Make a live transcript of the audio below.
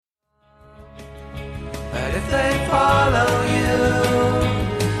if they follow you.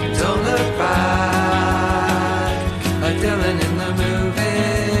 Don't look back, like Dylan in the movie.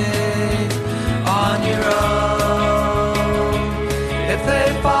 On your own, if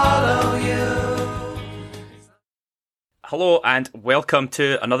they follow you. Hello and welcome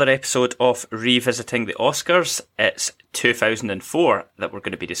to another episode of Revisiting the Oscars. It's 2004 that we're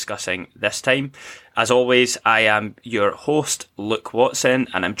going to be discussing this time. As always, I am your host, Luke Watson,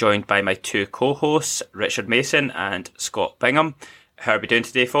 and I'm joined by my two co-hosts, Richard Mason and Scott Bingham. How are we doing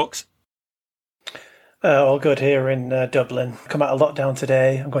today, folks? All good here in Dublin. Come out of lockdown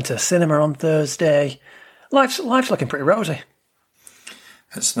today. I'm going to the cinema on Thursday. Life's looking pretty rosy.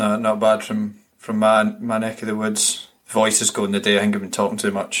 It's not bad from my neck of the woods. Voice is going today. I think I've been talking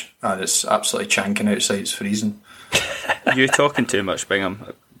too much, and it's absolutely chanking outside. It's freezing. You talking too much, Bingham?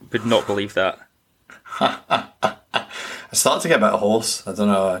 I would not believe that. I started to get a bit hoarse. I don't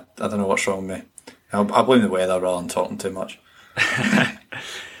know what's wrong with me. I blame the weather rather than talking too much.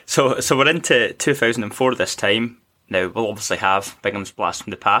 So we're into 2004 this time. Now, we'll obviously have Bingham's Blast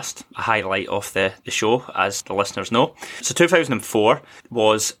from the Past, a highlight of the show, as the listeners know. So 2004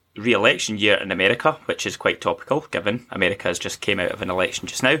 was re-election year in America, which is quite topical, given America has just came out of an election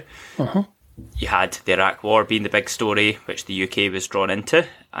just now. Uh-huh. You had the Iraq War being the big story, which the UK was drawn into.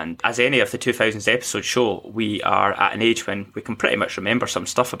 And as any of the 2000s episodes show, we are at an age when we can pretty much remember some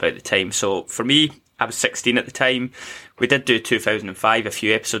stuff about the time. So for me, I was 16 at the time. We did do 2005 a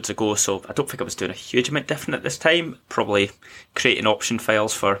few episodes ago, so I don't think I was doing a huge amount different at this time. Probably creating option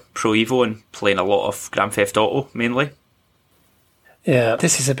files for Pro Evo and playing a lot of Grand Theft Auto, mainly. Yeah,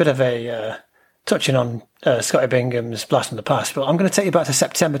 this is a bit of a touching on Scotty Bingham's Blast from the Past, but I'm going to take you back to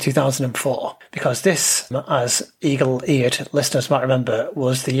September 2004, because this, as eagle-eared listeners might remember,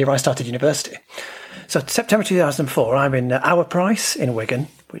 was the year I started university. So September 2004, I'm in Our Price in Wigan,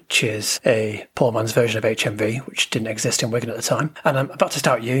 which is a poor man's version of HMV, which didn't exist in Wigan at the time. And I'm about to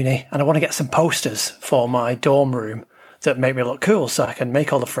start uni, and I want to get some posters for my dorm room that make me look cool so I can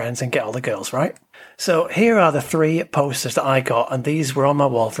make all the friends and get all the girls, right? So here are the three posters that I got, and these were on my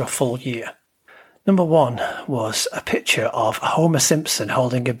wall for a full year. Number one was a picture of Homer Simpson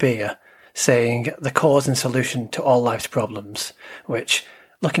holding a beer, saying the cause and solution to all life's problems, which,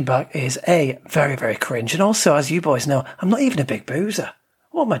 looking back, is A, very, very cringe. And also, as you boys know, I'm not even a big boozer.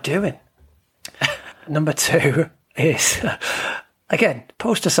 What am I doing? Number two is, again,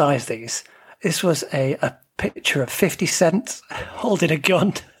 poster size these. This was a picture of 50 Cent holding a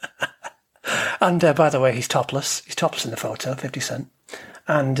gun. And by the way, he's topless. He's topless in the photo, 50 Cent.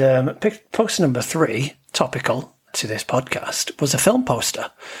 And poster number three, topical to this podcast, was a film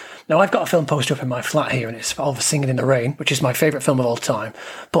poster. Now, I've got a film poster up in my flat here, and it's of Singing in the Rain, which is my favourite film of all time.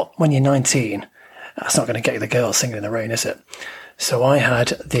 But when you're 19, that's not going to get you the girls singing in the rain, is it? So I had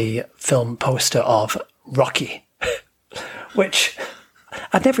the film poster of Rocky, which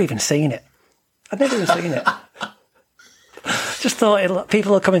I'd never even seen it. Just thought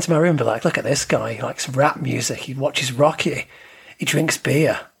people will come into my room and be like, look at this guy, he likes rap music, he watches Rocky, he drinks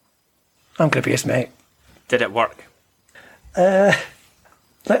beer. I'm going to be his mate. Did it work?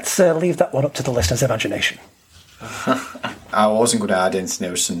 Let's leave that one up to the listener's imagination. I wasn't going to add anything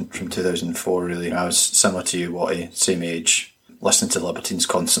else from 2004, really. I was similar to you, Watty, same age, listening to Libertines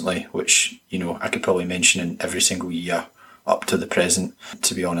constantly, which, I could probably mention in every single year up to the present,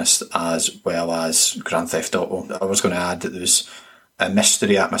 to be honest, as well as Grand Theft Auto. I was going to add that there was a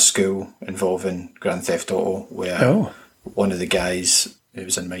mystery at my school involving Grand Theft Auto, where one of the guys who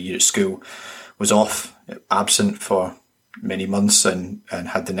was in my year at school was absent for many months and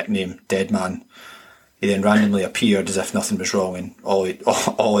had the nickname Deadman. He then randomly appeared as if nothing was wrong, and all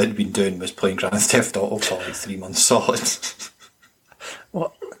he'd been doing was playing Grand Theft Auto for like 3 months solid.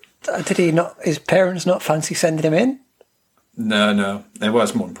 What? Did he not? His parents not fancy sending him in? No. It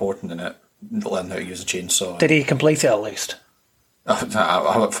was more important than it. Learning how to use a chainsaw. Did he complete it at least?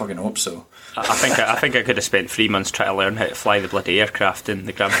 I would fucking hope so. I think I could have spent 3 months trying to learn how to fly the bloody aircraft in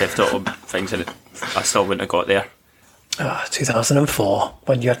the Grand Theft Auto things, and I still wouldn't have got there. 2004,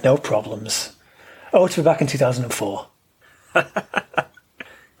 when you had no problems. To be back in 2004.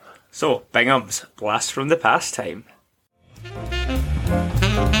 So, Bingham's Blast from the Past time.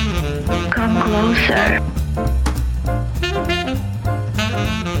 Come closer.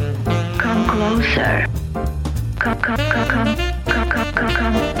 Come closer.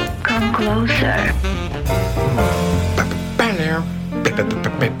 Come closer.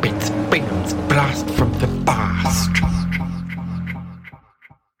 It's Bingham's Blast from the Past.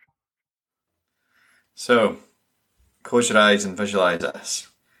 So, close your eyes and visualise this.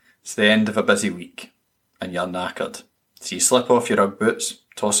 It's the end of a busy week, and you're knackered. So you slip off your Ugg boots,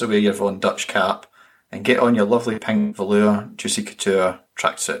 toss away your Von Dutch cap, and get on your lovely pink velour Juicy Couture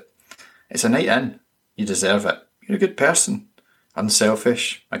tracksuit. It's a night in. You deserve it. You're a good person.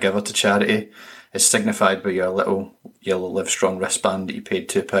 Unselfish, a giver to charity, is signified by your little yellow Livestrong wristband that you paid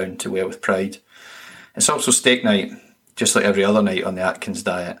 £2 to wear with pride. It's also steak night, just like every other night on the Atkins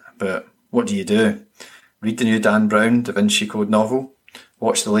diet. But what do? Read the new Dan Brown Da Vinci Code novel?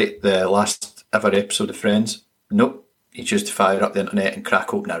 Watch the last ever episode of Friends? Nope. You choose to fire up the internet and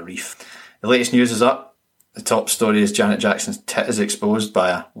crack open a reef. The latest news is up. The top story is Janet Jackson's tit is exposed by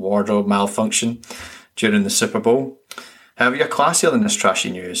a wardrobe malfunction during the Super Bowl. However, you're classier than this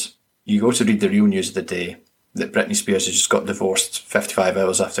trashy news. You go to read the real news of the day, that Britney Spears has just got divorced 55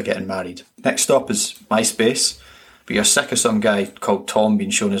 hours after getting married. Next stop is MySpace, but you're sick of some guy called Tom being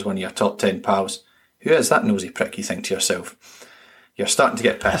shown as one of your top 10 pals. Who is that nosy prick, you think to yourself? You're starting to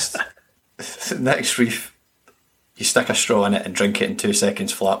get pissed. Next reef, you stick a straw in it and drink it in 2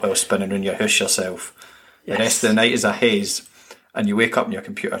 seconds flat while spinning around your hoosh yourself. Yes. The rest of the night is a haze, and you wake up in your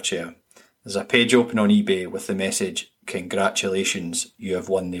computer chair. There's a page open on eBay with the message, "Congratulations, you have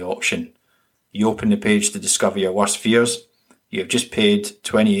won the auction." You open the page to discover your worst fears. You have just paid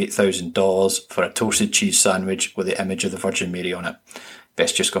 $28,000 for a toasted cheese sandwich with the image of the Virgin Mary on it.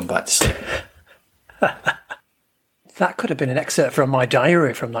 Best just gone back to sleep. That could have been an excerpt from my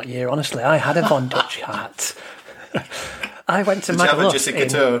diary from that year, honestly. I had a Von Dutch hat. I went to Did you have a Juicy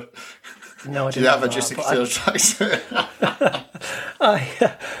Couture? No, I didn't. Did you have a Juicy Couture tracksuit?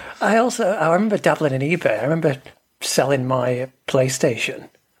 I remember dabbling in eBay. I remember selling my PlayStation,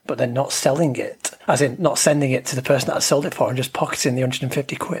 but then not selling it, as in not sending it to the person that I sold it for and just pocketing the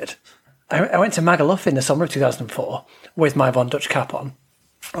 150 quid. I went to Magaluf in the summer of 2004 with my Von Dutch cap on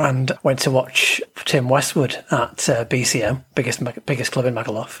and went to watch Tim Westwood at BCM, biggest club in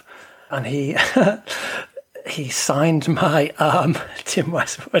Magaluf. And he signed my arm, Tim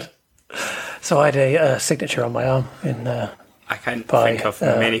Westwood. So I had a signature on my arm I can't think of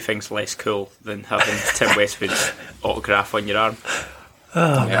many things less cool than having Tim Westwood's autograph on your arm.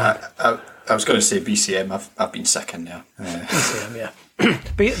 I was going to say BCM. I've been sick in there. BCM, yeah.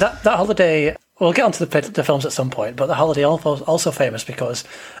 But that holiday, we'll get onto the films at some point, but the holiday also famous because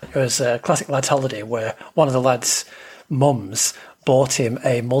it was a classic lads holiday where one of the lads' mums bought him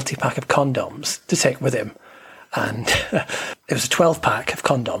a multi-pack of condoms to take with him. And it was a 12-pack of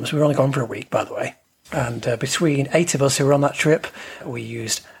condoms. We were only gone for a week, by the way. And between 8 of us who were on that trip, we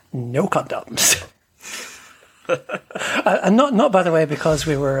used no condoms. And not by the way, because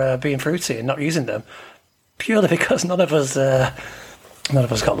we were being fruity and not using them, purely because none of us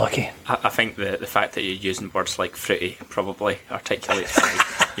got lucky. I think the fact that you're using words like fruity probably articulates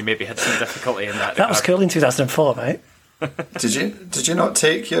why you maybe had some difficulty in that. That was cool in 2004, mate. Did you not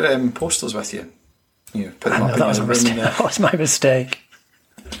take your posters with you? You put them up in that was your a room mistake. there. That was my mistake.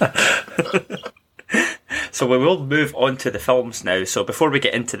 So we will move on to the films now. So before we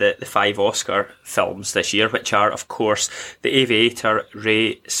get into the 5 Oscar films this year, which are, of course, The Aviator,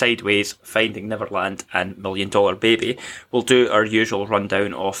 Ray, Sideways, Finding Neverland and $1 Million Baby, we'll do our usual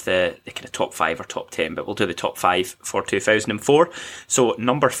rundown of the kind of top 5 or top 10, but we'll do the top 5 for 2004. So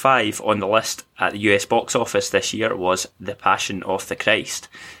number 5 on the list at the US box office this year was The Passion of the Christ.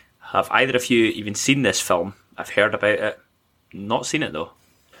 Have either of you even seen this film? I've heard about it. Not seen it, though.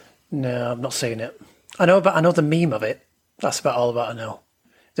 No, I've not seen it. I know the meme of it. That's about all I know.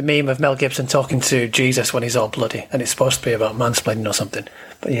 The meme of Mel Gibson talking to Jesus when he's all bloody, and it's supposed to be about mansplaining or something.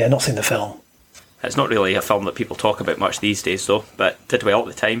 But yeah, not seen the film. It's not really a film that people talk about much these days, though, but did well at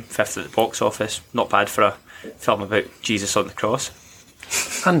the time. 5th at the box office. Not bad for a film about Jesus on the cross.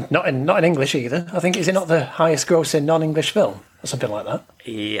 And not in English either. I think, is it not the highest grossing non-English film? Or something like that?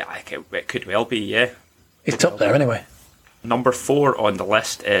 Yeah, it could well be, yeah. It's up there anyway. Number 4 on the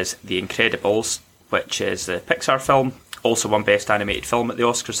list is The Incredibles, which is the Pixar film. Also won Best Animated Film at the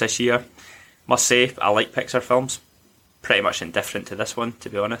Oscars this year. Must say, I like Pixar films. Pretty much indifferent to this one, to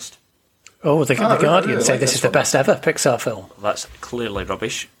be honest. Oh, the Guardian really say like this is the best ever Pixar film. That's clearly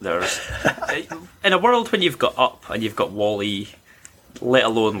rubbish. There's in a world when you've got Up and you've got WALL-E, let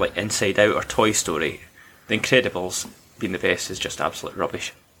alone like Inside Out or Toy Story, The Incredibles being the best is just absolute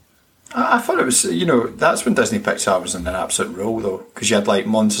rubbish. I thought it was, that's when Disney Pixar was in an absolute roll, though, because you had like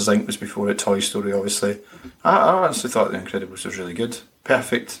Monsters Inc. was before it, Toy Story, obviously. I honestly thought The Incredibles was really good.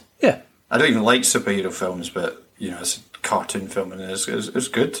 Perfect. Yeah. I don't even like superhero films, but, it's a cartoon film and it's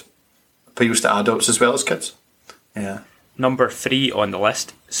good. Appeals to adults as well as kids. Yeah. Number 3 on the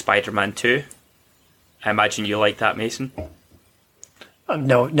list, Spider-Man 2. I imagine you like that, Mason?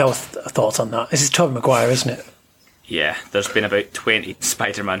 No thoughts on that. This is Tobey Maguire, isn't it? Yeah, there's been about 20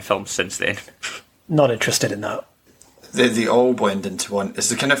 Spider-Man films since then. Not interested in that. They all blend into one. It's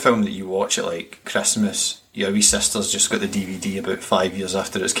the kind of film that you watch at like Christmas. Your wee sister's just got the DVD about 5 years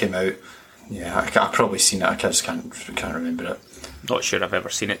after it's came out. Yeah, I've probably seen it. I just can't remember it. Not sure I've ever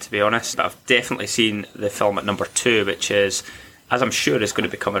seen it, to be honest. But I've definitely seen the film at number 2, which is, as I'm sure is going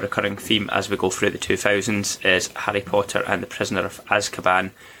to become a recurring theme as we go through the 2000s, is Harry Potter and the Prisoner of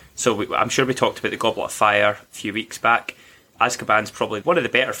Azkaban. So I'm sure we talked about the Goblet of Fire a few weeks back. Azkaban's probably one of the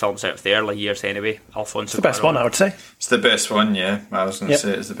better films out of the early years anyway. Alfonso It's the best one, I would say. It's the best one, yeah. I was going to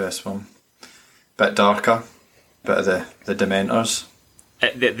say it's the best one. Bit darker, bit of the Dementors.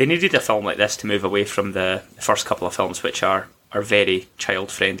 They needed a film like this to move away from the first couple of films, which are very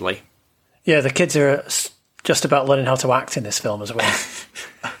child-friendly. Yeah, the kids are just about learning how to act in this film as well.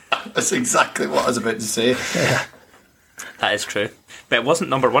 That's exactly what I was about to say. Yeah. That is true. But it wasn't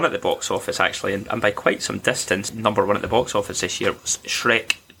number 1 at the box office, actually, and by quite some distance, number 1 at the box office this year was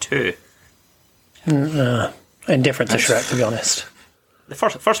Shrek 2. Indifferent to Shrek, to be honest. The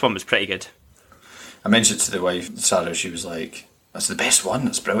first one was pretty good. I mentioned to the wife, Sarah, she was like, "That's the best one,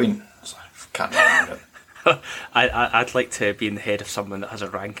 that's brilliant." I was like, I can't remember it. I'd like to be in the head of someone that has a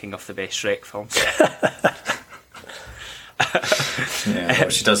ranking of the best Shrek films. Yeah, well,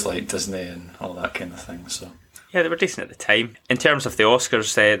 she does like Disney and all that kind of thing, so... Yeah, they were decent at the time. In terms of the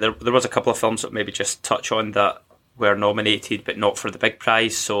Oscars, there was a couple of films that maybe just touch on that were nominated but not for the big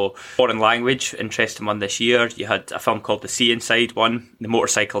prize. So foreign language, interesting one this year. You had a film called The Sea Inside one. The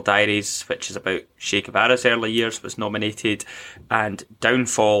Motorcycle Diaries, which is about Che Guevara's early years, was nominated. And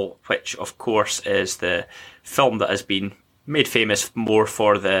Downfall, which of course is the film that has been made famous more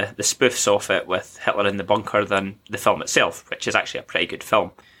for the spoofs of it with Hitler in the bunker than the film itself, which is actually a pretty good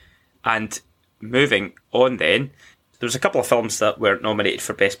film. And moving on then, there was a couple of films that were nominated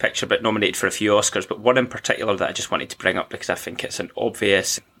for Best Picture but nominated for a few Oscars, but one in particular that I just wanted to bring up because I think it's an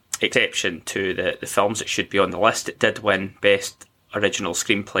obvious exception to the films that should be on the list. It did win Best Original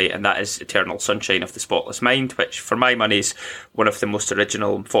Screenplay, and that is Eternal Sunshine of the Spotless Mind, which for my money is one of the most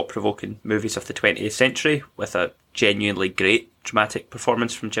original and thought-provoking movies of the 20th century, with a genuinely great dramatic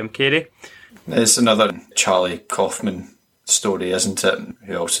performance from Jim Carrey. It's another Charlie Kaufman story, isn't it?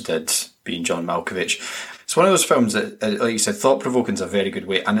 Who also did Being John Malkovich. It's one of those films that, like you said, thought-provoking is a very good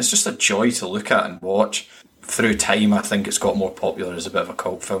way, and it's just a joy to look at and watch. Through time, I think it's got more popular as a bit of a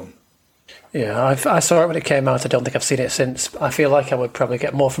cult film. Yeah, I saw it when it came out. I don't think I've seen it since. I feel like I would probably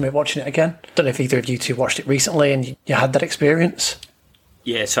get more from it watching it again. Don't know if either of you two watched it recently and you had that experience.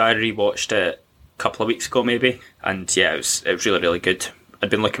 Yeah, so I rewatched it a couple of weeks ago maybe, and yeah, it was really, really good. I'd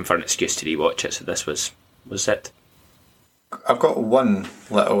been looking for an excuse to rewatch it, so this was it. I've got one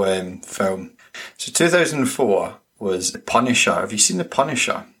little film. So 2004 was The Punisher. Have you seen The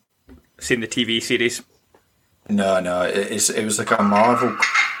Punisher? Seen the TV series? No, it was like a Marvel...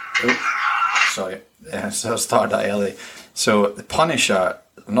 Sorry, so I started that early. So The Punisher,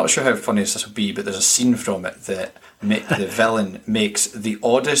 I'm not sure how funny this will be, but there's a scene from it that the villain makes the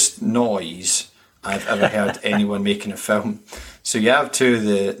oddest noise I've ever heard anyone make in a film. So you have two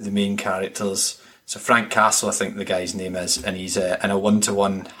of the main characters. So Frank Castle, I think the guy's name is, and he's in a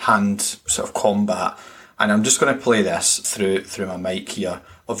 1-to-1 hand sort of combat. And I'm just going to play this through my mic here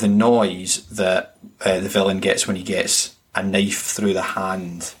of the noise that the villain gets when he gets a knife through the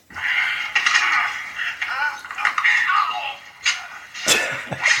hand.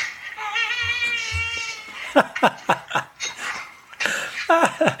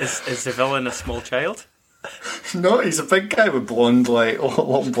 Is the villain a small child? No, he's a big guy with blonde,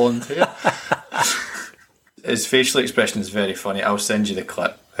 long blonde hair. His facial expression is very funny. I'll send you the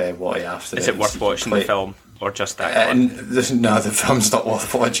clip, Watty, after this. Is it worth watching the film, or just that clip? No, the film's not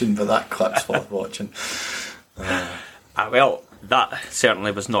worth watching, but that clip's worth watching. Well, that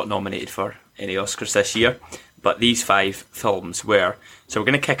certainly was not nominated for any Oscars this year, but these 5 films were. So we're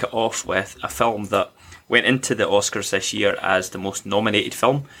going to kick it off with a film that went into the Oscars this year as the most nominated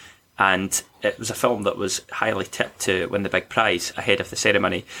film, and it was a film that was highly tipped to win the big prize ahead of the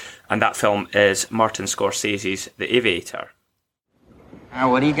ceremony, and that film is Martin Scorsese's The Aviator. All right,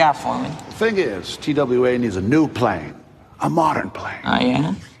 what do you got for me? The thing is, TWA needs a new plane, a modern plane. Oh,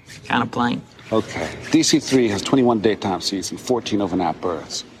 yeah? Kind of plane? Okay, DC-3 has 21 daytime seats and 14 overnight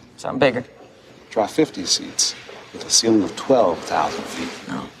berths. Something bigger? Try 50 seats with a ceiling of 12,000 feet.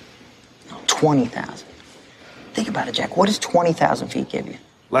 No, 20,000. Think about it, Jack. What does 20,000 feet give you?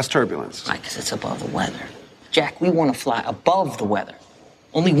 Less turbulence. Right, because it's above the weather. Jack, we want to fly above the weather.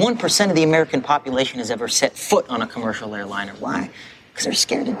 Only 1% of the American population has ever set foot on a commercial airliner. Why? Because they're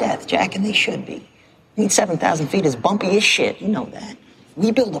scared to death, Jack, and they should be. I mean, 7,000 feet is bumpy as shit. You know that.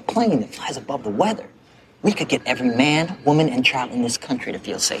 We build a plane that flies above the weather. We could get every man, woman, and child in this country to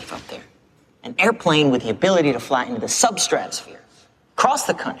feel safe up there. An airplane with the ability to fly into the substratosphere, across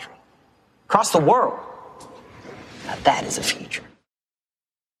the country, across the world. Now that is a future.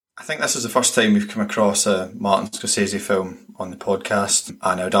 I think this is the first time we've come across a Martin Scorsese film on the podcast,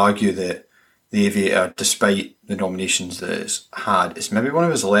 and I would argue that The Aviator, despite the nominations that it's had, is maybe one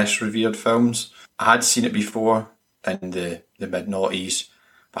of his less revered films. I had seen it before in the mid-noughties,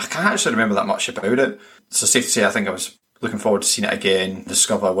 but I can't actually remember that much about it. So safe to say, I think I was looking forward to seeing it again,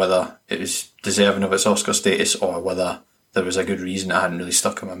 discover whether it was deserving of its Oscar status or whether there was a good reason it hadn't really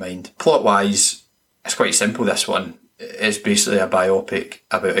stuck in my mind. Plot-wise, it's quite simple, this one. It's basically a biopic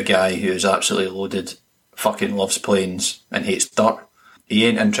about a guy who is absolutely loaded, fucking loves planes and hates dirt. He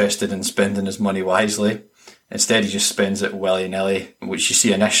ain't interested in spending his money wisely. Instead, he just spends it willy-nilly, which you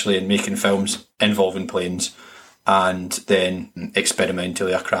see initially in making films involving planes, and then experimental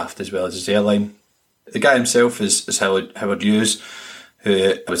aircraft as well as his airline. The guy himself is Howard Hughes,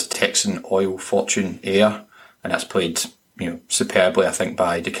 who was a Texan oil fortune heir, and that's played superbly, I think,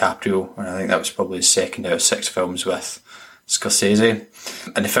 by DiCaprio, and I think that was probably his second out of 6 films with Scorsese.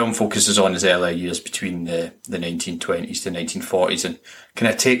 And the film focuses on his earlier years between the 1920s to 1940s and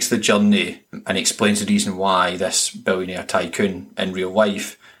kind of takes the journey and explains the reason why this billionaire tycoon in real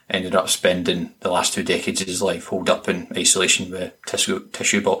life ended up spending the last 2 decades of his life holed up in isolation with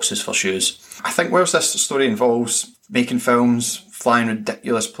tissue boxes for shoes. I think whilst this story involves making films, flying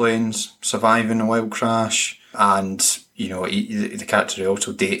ridiculous planes, surviving a wild crash, and the character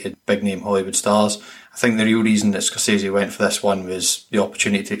also dated big name Hollywood stars, I think the real reason that Scorsese went for this one was the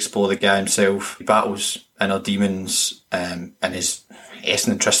opportunity to explore the guy himself. He battles inner demons and his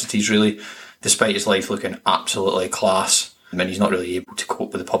eccentricities, really, despite his life looking absolutely class. I mean, he's not really able to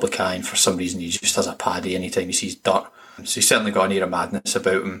cope with the public eye, and for some reason he just has a paddy anytime he sees dirt. So he's certainly got an air of madness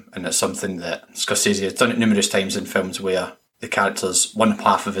about him, and it's something that Scorsese has done it numerous times in films where the character's one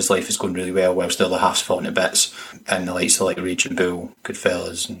half of his life is going really well whilst the other half's falling to bits, and the likes of like Raging Bull,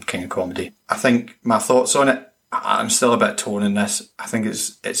 Goodfellas and King of Comedy. I think my thoughts on it, I'm still a bit torn in this. I think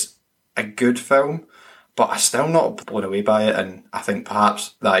it's a good film, but I'm still not blown away by it, and I think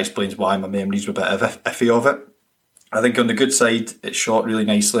perhaps that explains why my memories were a bit iffy of it. I think on the good side, it's shot really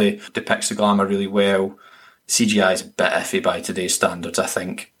nicely, depicts the glamour really well. CGI is a bit iffy by today's standards, I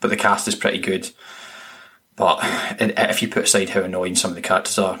think, but the cast is pretty good. But if you put aside how annoying some of the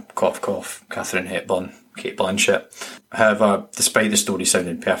characters are, cough cough, Katharine Hepburn, Cate Blanchett. However, despite the story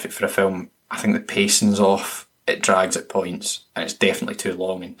sounding perfect for a film, I think the pacing's off. It drags at points, and it's definitely too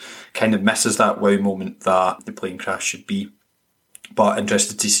long and kind of misses that wow moment that the plane crash should be. But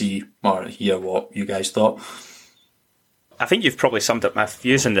interested to see or hear what you guys thought. I think you've probably summed up my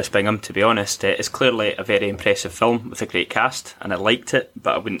views on this, Bingham, to be honest. It's clearly a very impressive film with a great cast, and I liked it,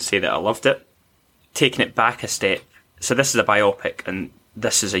 but I wouldn't say that I loved it. Taking it back a step, so this is a biopic, and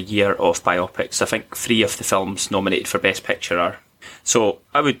this is a year of biopics. I think 3 of the films nominated for Best Picture are. So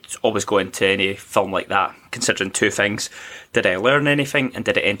I would always go into any film like that considering 2 things. Did I learn anything, and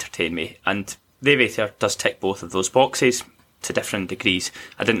did it entertain me? And The Aviator does tick both of those boxes to different degrees.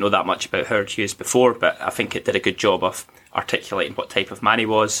 I didn't know that much about Howard Hughes before, but I think it did a good job of articulating what type of man he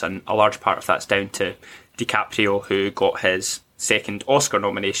was, and a large part of that's down to DiCaprio, who got his second Oscar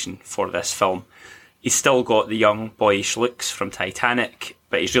nomination for this film. He's still got the young, boyish looks from Titanic,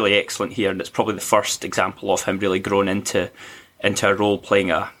 but he's really excellent here, and it's probably the first example of him really grown into a role playing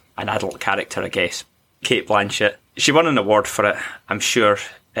an adult character, I guess. Cate Blanchett, she won an award for it. I'm sure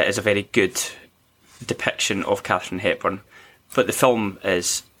it is a very good depiction of Katharine Hepburn, but the film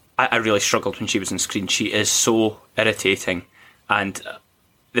is... I really struggled when she was on screen. She is so irritating, and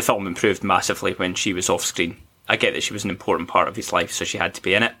the film improved massively when she was off screen. I get that she was an important part of his life, so she had to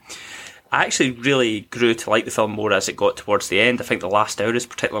be in it. I actually really grew to like the film more as it got towards the end. I think the last hour is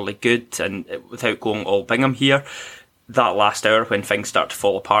particularly good, and without going all Bingham here, that last hour when things start to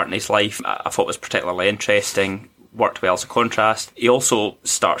fall apart in his life, I thought was particularly interesting, worked well as a contrast. He also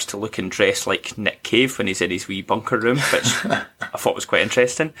starts to look and dress like Nick Cave when he's in his wee bunker room, which I thought was quite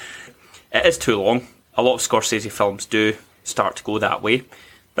interesting. It is too long. A lot of Scorsese films do start to go that way,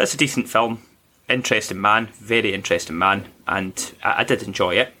 but it's a decent film. Interesting man, very interesting man, and I did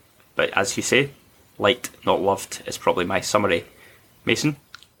enjoy it. But as you say, liked, not loved is probably my summary. Mason?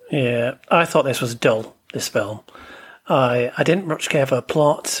 Yeah, I thought this was dull, this film. I didn't much care for the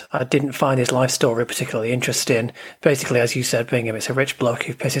plot. I didn't find his life story particularly interesting. Basically, as you said, Bingham, it's a rich bloke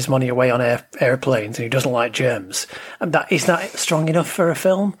who pisses money away on airplanes and who doesn't like germs. And is that strong enough for a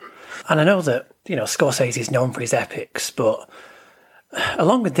film? And I know that, Scorsese is known for his epics, but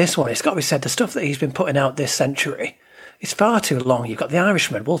along with this one, it's got to be said, the stuff that he's been putting out this century, it's far too long. You've got The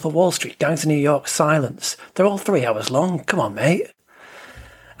Irishman, Wolf of Wall Street, Gangs of New York, Silence. They're all 3 hours long. Come on, mate.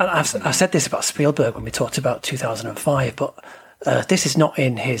 And I've said this about Spielberg when we talked about 2005, but this is not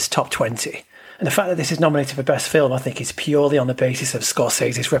in his top 20. And the fact that this is nominated for Best Film, I think, is purely on the basis of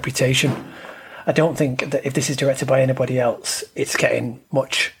Scorsese's reputation. I don't think that if this is directed by anybody else, it's getting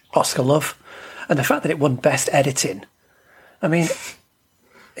much Oscar love. And the fact that it won Best Editing, I mean,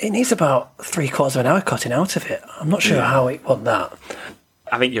 it needs about 3/4 of an hour cutting out of it. I'm not sure how it won that.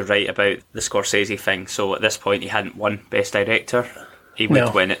 I think you're right about the Scorsese thing. So at this point, he hadn't won Best Director. He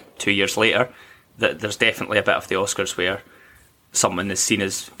would win it 2 years later. There's definitely a bit of the Oscars where someone is seen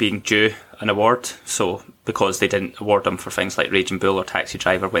as being due an award. So because they didn't award him for things like Raging Bull or Taxi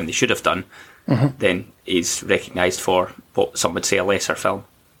Driver when they should have done, then he's recognised for what some would say a lesser film.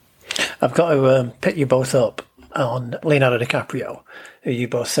 I've got to pick you both up on Leonardo DiCaprio, who you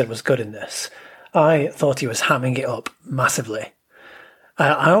both said was good in this. I thought he was hamming it up massively.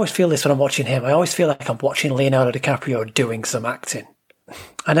 I always feel this when I'm watching him. I always feel like I'm watching Leonardo DiCaprio doing some acting.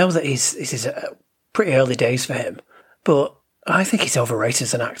 I know that this is pretty early days for him, but I think he's overrated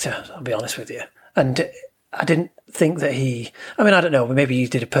as an actor, I'll be honest with you. And I didn't think that I don't know, maybe he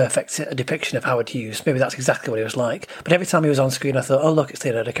did a perfect depiction of Howard Hughes. Maybe that's exactly what he was like. But every time he was on screen, I thought, oh, look, it's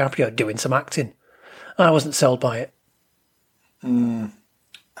Leonardo DiCaprio doing some acting. And I wasn't sold by it. I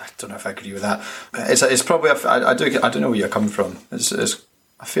don't know if I agree with that. It's probably, I don't know where you're coming from. It's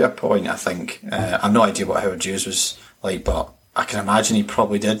a fair point, I think. I've no idea what Howard Hughes was like, but I can imagine he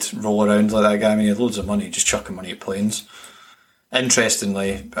probably did roll around like that guy. I mean, he had loads of money, just chucking money at planes.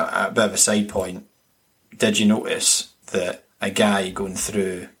 Interestingly, a bit of a side point, did you notice that a guy going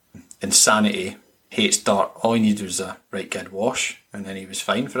through insanity hates dirt? All he needed was a right good wash, and then he was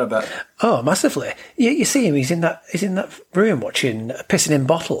fine for a bit. Oh, massively! You see him. He's in that room watching, pissing in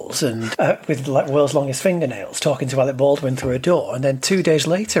bottles, and with like world's longest fingernails, talking to Alec Baldwin through a door. And then 2 days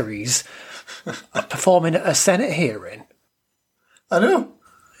later, he's performing at a Senate hearing. I know.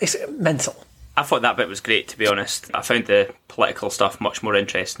 It's mental. I thought that bit was great, to be honest. I found the political stuff much more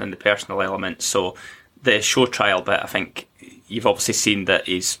interesting than the personal elements. So the show trial bit, I think you've obviously seen that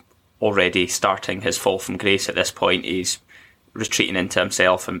he's already starting his fall from grace at this point. He's retreating into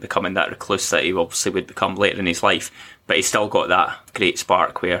himself and becoming that recluse that he obviously would become later in his life. But he's still got that great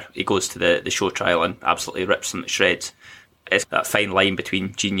spark where he goes to the show trial and absolutely rips them to shreds. It's that fine line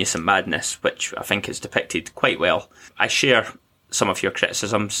between genius and madness, which I think is depicted quite well. I share some of your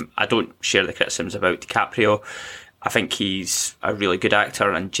criticisms. I don't share the criticisms about DiCaprio. I think he's a really good actor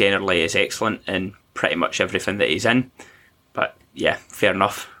and generally is excellent in pretty much everything that he's in. But yeah, fair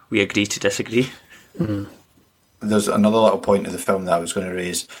enough. We agree to disagree. Mm. There's another little point of the film that I was going to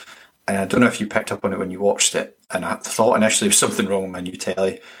raise, and I don't know if you picked up on it when you watched it, and I thought initially there was something wrong with my new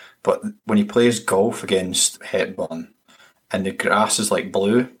telly, but when he plays golf against Hepburn, and the grass is like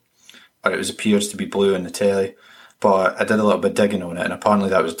blue, or it appears to be blue in the telly, but I did a little bit digging on it, and apparently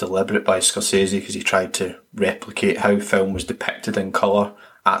that was deliberate by Scorsese because he tried to replicate how film was depicted in colour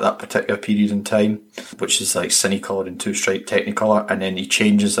at that particular period in time, which is like Cinecolour and two-stripe Technicolor, and then he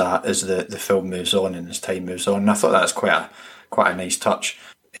changes that as the film moves on and as time moves on. And I thought that's quite a nice touch.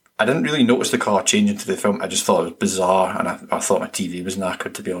 I didn't really notice the colour changing to the film. I just thought it was bizarre, and I thought my TV was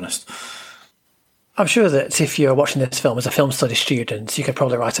knackered, to be honest. I'm sure that if you're watching this film as a film studies student, you could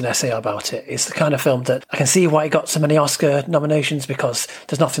probably write an essay about it. It's the kind of film that I can see why it got so many Oscar nominations, because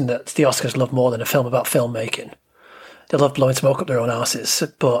there's nothing that the Oscars love more than a film about filmmaking. They love blowing smoke up their own asses,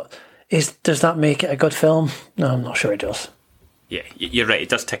 but does that make it a good film? No, I'm not sure it does. Yeah, you're right. It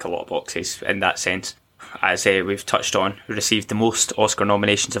does tick a lot of boxes in that sense. As we've touched on, we received the most Oscar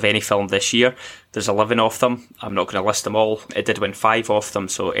nominations of any film this year. There's 11 of them. I'm not going to list them all. It did win 5 of them,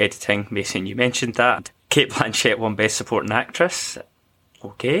 so editing, Mason, you mentioned that. Cate Blanchett won Best Supporting Actress.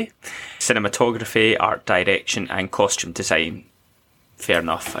 Okay. Cinematography, art direction, and costume design. Fair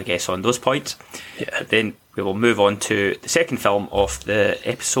enough, I guess, on those points. Yeah. But then we will move on to the second film of the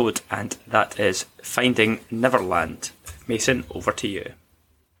episode, and that is Finding Neverland. Mason, over to you.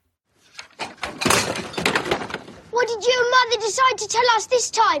 What did you and Mother decide to tell us this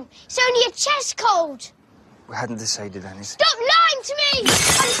time? It's only a chest cold. We hadn't decided anything. Stop lying to me!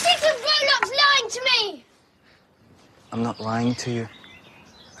 I'm sick of grown-ups lying to me! I'm not lying to you.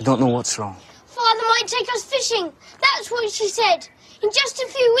 I don't know what's wrong. Father might take us fishing. That's what she said. In just a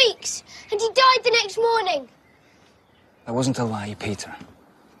few weeks. And he died the next morning. That wasn't a lie, Peter.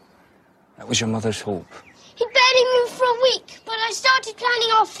 That was your mother's hope. He'd barely moved for a week, but I started planning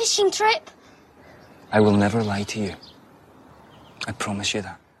our fishing trip. I will never lie to you. I promise you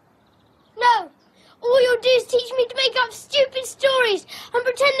that. No. All you'll do is teach me to make up stupid stories and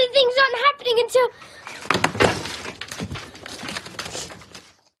pretend that things aren't happening until...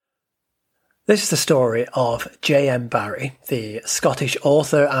 This is the story of J.M. Barrie, the Scottish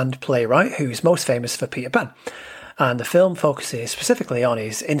author and playwright who's most famous for Peter Pan. And the film focuses specifically on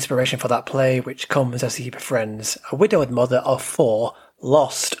his inspiration for that play, which comes as he befriends a widowed mother of 4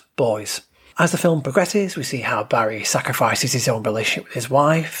 lost boys. As the film progresses, we see how Barrie sacrifices his own relationship with his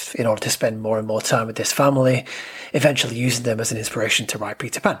wife in order to spend more and more time with this family, eventually using them as an inspiration to write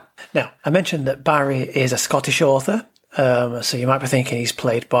Peter Pan. Now, I mentioned that Barrie is a Scottish author, so you might be thinking he's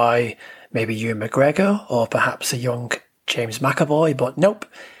played by maybe Ewan McGregor or perhaps a young James McAvoy, but nope,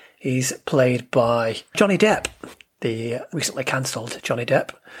 he's played by Johnny Depp, the recently cancelled Johnny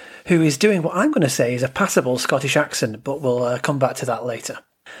Depp, who is doing what I'm going to say is a passable Scottish accent, but we'll come back to that later.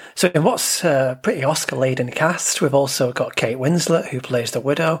 So in what's a pretty Oscar-laden cast, we've also got Kate Winslet, who plays the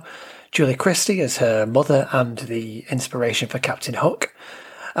widow, Julie Christie as her mother and the inspiration for Captain Hook,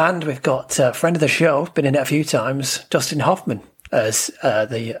 and we've got a friend of the show, been in it a few times, Dustin Hoffman, as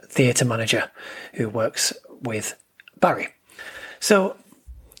the theatre manager who works with Barrie. So,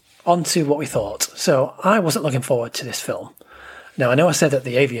 on to what we thought. So, I wasn't looking forward to this film. Now, I know I said that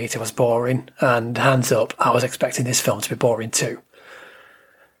The Aviator was boring, and hands up, I was expecting this film to be boring too.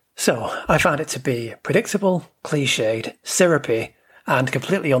 So, I found it to be predictable, cliched, syrupy, and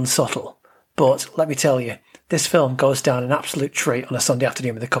completely unsubtle. But, let me tell you, this film goes down an absolute treat on a Sunday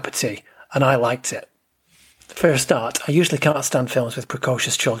afternoon with a cup of tea, and I liked it. For a start, I usually can't stand films with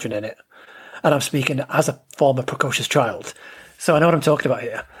precocious children in it. And I'm speaking as a former precocious child, so I know what I'm talking about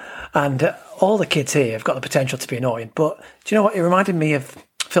here. And all the kids here have got the potential to be annoying, but do you know what? It reminded me of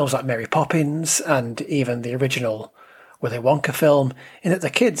films like Mary Poppins and even the original Willy Wonka film, in that the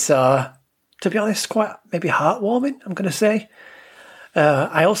kids are, to be honest, quite maybe heartwarming, I'm going to say.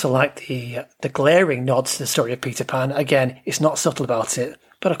 I also like the glaring nods to the story of Peter Pan. Again, it's not subtle about it,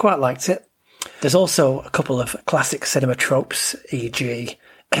 but I quite liked it. There's also a couple of classic cinema tropes, e.g.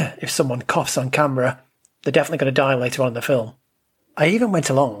 if someone coughs on camera, they're definitely going to die later on in the film. I even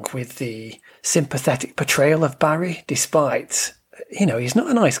went along with the sympathetic portrayal of Barrie, despite, he's not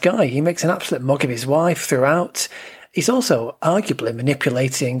a nice guy. He makes an absolute mug of his wife throughout. He's also arguably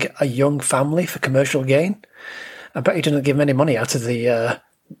manipulating a young family for commercial gain. I bet he doesn't give him any money out of the,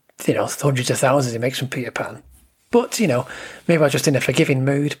 hundreds of thousands he makes from Peter Pan. But, maybe I was just in a forgiving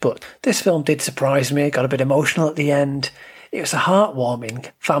mood, but this film did surprise me, got a bit emotional at the end. It was a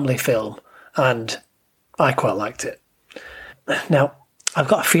heartwarming family film, and I quite liked it. Now, I've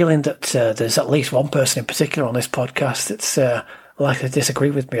got a feeling that there's at least one person in particular on this podcast that's likely to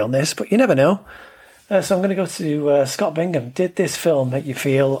disagree with me on this, but you never know. So I'm going to go to Scott Bingham. Did this film make you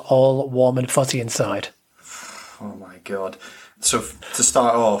feel all warm and fuzzy inside? Oh my God. So to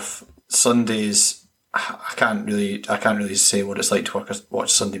start off, Sundays, I can't really say what it's like to watch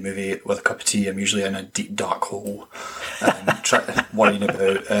a Sunday movie with a cup of tea. I'm usually in a deep dark hole, worrying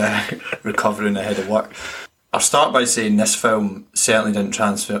about recovering ahead of work. I'll start by saying this film certainly didn't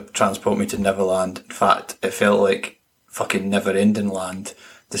transport me to Neverland. In fact, it felt like fucking never-ending land,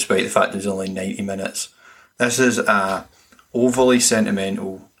 despite the fact there's only 90 minutes. This is a overly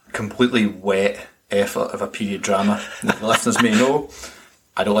sentimental, completely wet effort of a period drama. The listeners may know,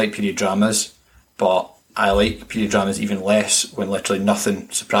 I don't like period dramas, but I like period dramas even less when literally nothing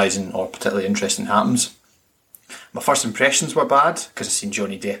surprising or particularly interesting happens. My first impressions were bad, because I've seen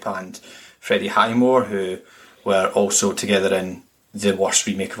Johnny Depp and Freddie Highmore, who were also together in the worst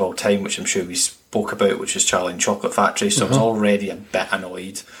remake of all time, which I'm sure we spoke about, which is Charlie and Chocolate Factory, so I was already a bit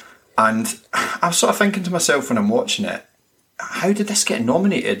annoyed. And I was sort of thinking to myself when I'm watching it, how did this get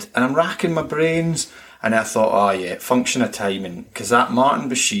nominated? And I'm racking my brains, and I thought, oh yeah, function of timing, because that Martin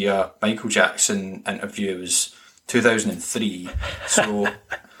Bashir, Michael Jackson interview was 2003, so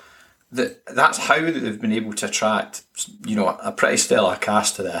that's how they've been able to attract, a pretty stellar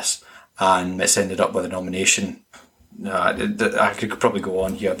cast to this, and it's ended up with a nomination. I could probably go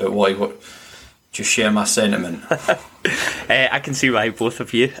on here, but what do you share my sentiment? I can see why both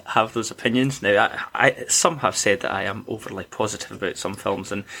of you have those opinions. Now, some have said that I am overly positive about some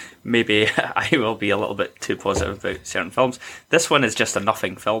films, and maybe I will be a little bit too positive about certain films. This one is just a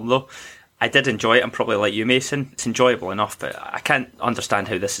nothing film, though. I did enjoy it, and probably like you, Mason, it's enjoyable enough, but I can't understand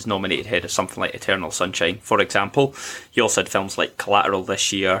how this is nominated ahead of something like Eternal Sunshine, for example. You also had films like Collateral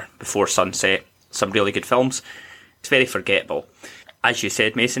this year, Before Sunset, some really good films. It's very forgettable. As you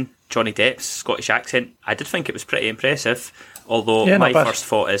said, Mason, Johnny Depp's Scottish accent, I did think it was pretty impressive, although my first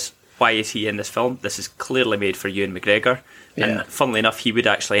thought is, why is he in this film? This is clearly made for Ewan McGregor. Yeah. And funnily enough, he would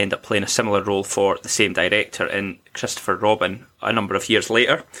actually end up playing a similar role for the same director in Christopher Robin a number of years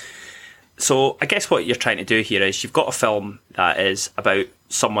later. So I guess what you're trying to do here is you've got a film that is about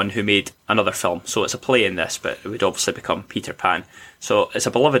someone who made another film. So it's a play in this, but it would obviously become Peter Pan. So it's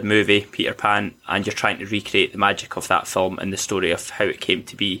a beloved movie, Peter Pan, and you're trying to recreate the magic of that film and the story of how it came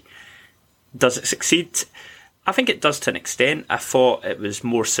to be. Does it succeed? I think it does to an extent. I thought it was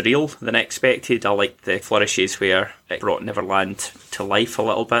more surreal than expected. I liked the flourishes where it brought Neverland to life a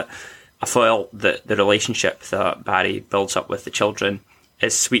little bit. I felt that the relationship that Barry builds up with the children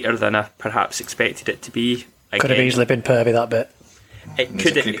is sweeter than I perhaps expected it to be. Could have easily been pervy, that bit. It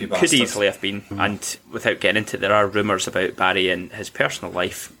could easily have been, and without getting into it, there are rumours about Barry and his personal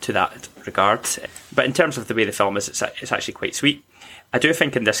life to that regard. But in terms of the way the film is, it's actually quite sweet. I do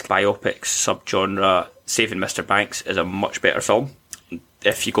think in this biopic subgenre, Saving Mr. Banks is a much better film,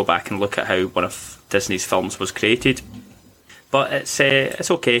 if you go back and look at how one of Disney's films was created. But it's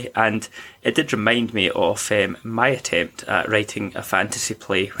okay, and it did remind me of my attempt at writing a fantasy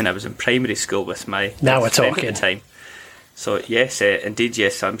play when I was in primary school with my now we're friend talking at the time. So yes, indeed,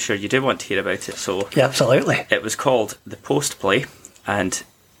 yes, I'm sure you do want to hear about it. So yeah, absolutely. It was called The Post Play, and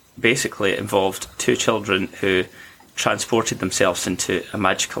basically it involved two children who transported themselves into a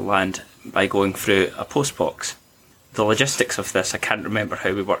magical land by going through a post box. The logistics of this, I can't remember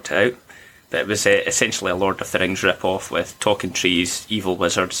how we worked it out. But it was essentially a Lord of the Rings rip-off with talking trees, evil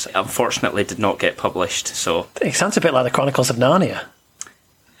wizards. Unfortunately, did not get published. So it sounds a bit like the Chronicles of Narnia.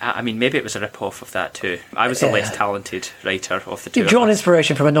 I mean, maybe it was a rip-off of that too. I was the less talented writer of the two. You've drawn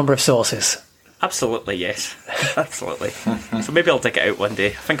inspiration from a number of sources. Absolutely, yes. Absolutely. So maybe I'll dig it out one day.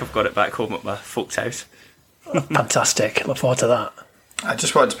 I think I've got it back home at my folks' house. Fantastic. Look forward to that. I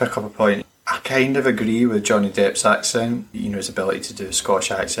just wanted to pick up a point. I kind of agree with Johnny Depp's accent, his ability to do a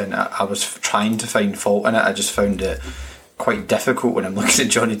Scottish accent. I was trying to find fault in it. I just found it quite difficult when I'm looking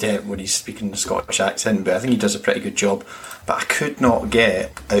at Johnny Depp when he's speaking a Scottish accent, but I think he does a pretty good job. But I could not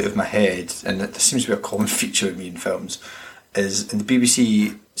get out of my head, and this seems to be a common feature of me in films, is in the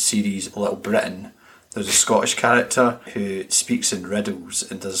BBC series Little Britain, there's a Scottish character who speaks in riddles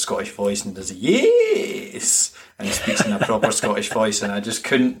and does a Scottish voice and does a yes, and he speaks in a proper Scottish voice, and I just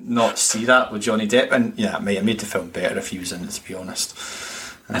couldn't not see that with Johnny Depp. And yeah, it made the film better if he was in it, to be honest.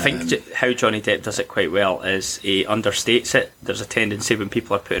 I think how Johnny Depp does it quite well is he understates it. There's a tendency when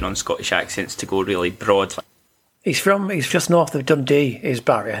people are putting on Scottish accents to go really broad. He's just north of Dundee, is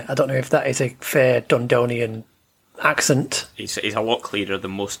Barry. I don't know if that is a fair Dundonian accent. He's a lot clearer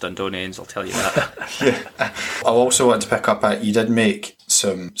than most Dundonians, I'll tell you that. Yeah. I also want to pick up at, you did make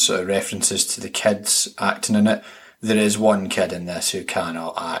some sort of references to the kids acting in it. There is one kid in this who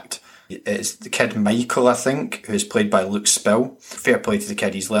cannot act. It's the kid Michael, I think, who's played by Luke Spill. Fair play to the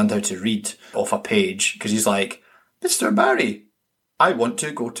kid, he's learned how to read off a page, because he's like, Mr. Barry, I want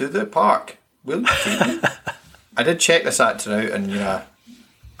to go to the park. Will you take me? I did check this actor out, and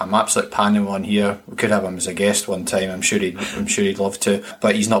I'm absolutely panning on here. We could have him as a guest one time. I'm sure he'd love to,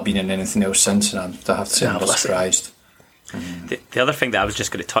 but he's not been in anything else since, and I have to say I'm surprised. The other thing that I was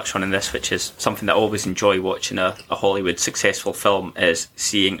just going to touch on in this, which is something that I always enjoy watching a Hollywood successful film, is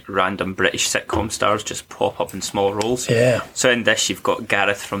seeing random British sitcom stars just pop up in small roles. Yeah. So in this, you've got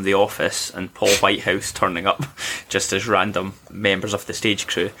Gareth from The Office and Paul Whitehouse turning up just as random members of the stage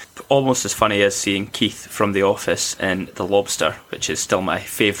crew. Almost as funny as seeing Keith from The Office in The Lobster, which is still my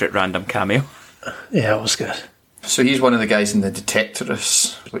favourite random cameo. Yeah, it was good. So he's one of the guys in The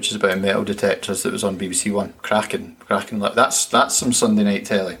Detectorists, which is about metal detectors, that was on BBC One. Cracking. That's some Sunday night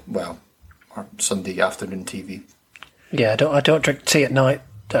telly. Well, or Sunday afternoon TV. Yeah, I don't drink tea at night.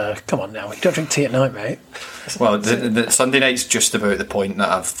 Come on now, you don't drink tea at night, mate. Well, the Sunday night's just about the point that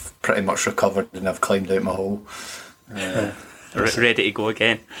I've pretty much recovered and I've climbed out my hole. Ready to go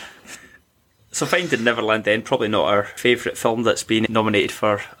again. So Finding Neverland then, probably not our favourite film that's been nominated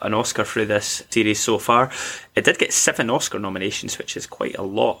for an Oscar through this series so far. It did get 7 Oscar nominations, which is quite a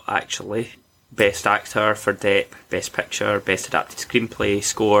lot actually. Best Actor for Depp, Best Picture, Best Adapted Screenplay,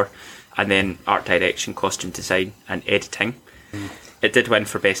 Score, and then Art Direction, Costume Design and Editing. It did win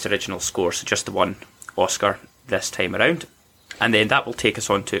for Best Original Score, so just the one Oscar this time around. And then that will take us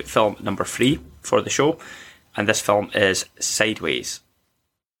on to film number 3 for the show, and this film is Sideways.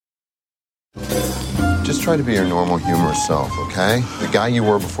 Just try to be your normal, humorous self, okay? The guy you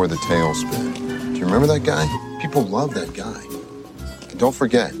were before the tailspin. Do you remember that guy? People love that guy. And don't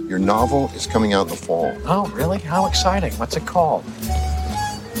forget, your novel is coming out in the fall. Oh, really? How exciting. What's it called?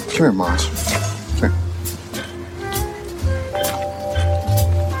 Come here, Moss. Come here.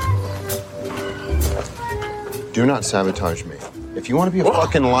 Do not sabotage me. If you want to be a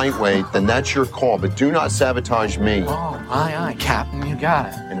fucking lightweight, then that's your call, but do not sabotage me. Oh, aye, Captain, you got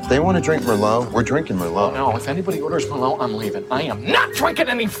it. And if they want to drink Merlot, we're drinking Merlot. No, if anybody orders Merlot, I'm leaving. I am not drinking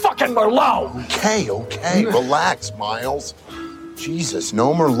any fucking Merlot! Okay, relax, Miles. Jesus,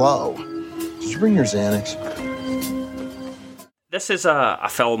 no Merlot. Did you bring your Xanax? This is a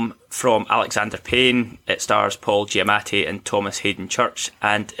film from Alexander Payne. It stars Paul Giamatti and Thomas Hayden Church,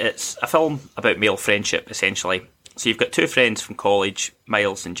 and it's a film about male friendship, essentially. So you've got two friends from college,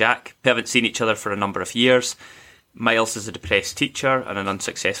 Miles and Jack, who haven't seen each other for a number of years. Miles is a depressed teacher and an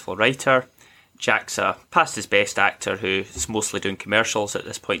unsuccessful writer. Jack's a past his best actor who's mostly doing commercials at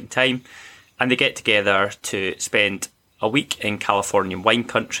this point in time. And they get together to spend a week in Californian wine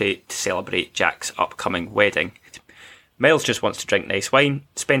country to celebrate Jack's upcoming wedding. Miles just wants to drink nice wine,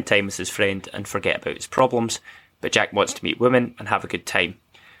 spend time with his friend and forget about his problems, but Jack wants to meet women and have a good time.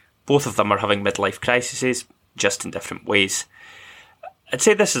 Both of them are having midlife crises, just in different ways. I'd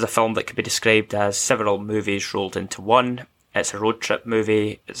say this is a film that could be described as several movies rolled into one. It's a road trip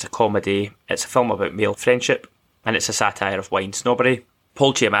movie, it's a comedy, it's a film about male friendship, and it's a satire of wine snobbery.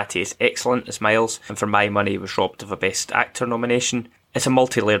 Paul Giamatti is excellent as Miles, and for my money was robbed of a Best Actor nomination. It's a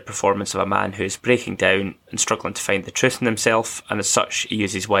multi-layered performance of a man who is breaking down and struggling to find the truth in himself, and as such he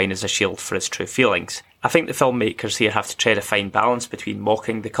uses wine as a shield for his true feelings. I think the filmmakers here have to tread a fine balance between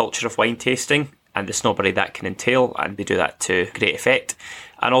mocking the culture of wine tasting and the snobbery that can entail, and they do that to great effect,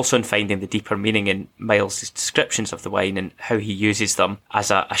 and also in finding the deeper meaning in Miles' descriptions of the wine and how he uses them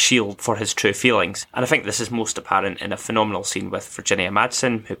as a shield for his true feelings. And I think this is most apparent in a phenomenal scene with Virginia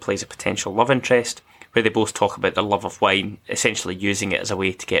Madsen, who plays a potential love interest, where they both talk about their love of wine, essentially using it as a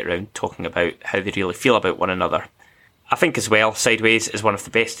way to get around talking about how they really feel about one another. I think as well, Sideways is one of the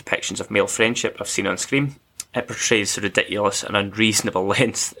best depictions of male friendship I've seen on screen. It portrays the ridiculous and unreasonable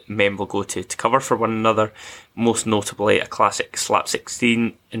lengths men will go to cover for one another, most notably a classic slapstick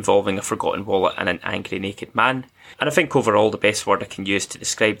scene involving a forgotten wallet and an angry naked man. And I think overall the best word I can use to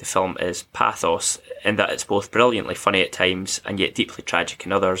describe the film is pathos, in that it's both brilliantly funny at times and yet deeply tragic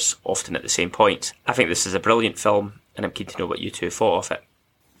in others, often at the same point. I think this is a brilliant film, and I'm keen to know what you two thought of it.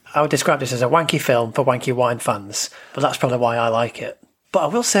 I would describe this as a wanky film for wanky wine fans, but that's probably why I like it. But I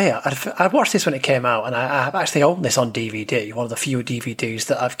will say, I watched this when it came out, and I actually owned this on DVD, one of the few DVDs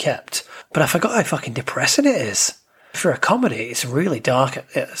that I've kept. But I forgot how fucking depressing it is. For a comedy, it's really dark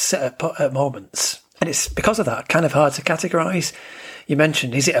at moments. And it's because of that, kind of hard to categorise. You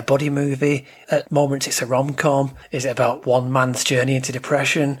mentioned, is it a buddy movie? At moments, it's a rom-com. Is it about one man's journey into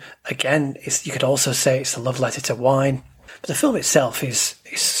depression? Again, you could also say it's a love letter to wine. But the film itself is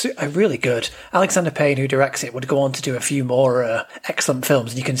really good. Alexander Payne, who directs it, would go on to do a few more excellent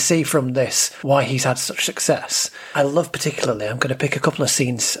films, and you can see from this why he's had such success. I love particularly, I'm going to pick a couple of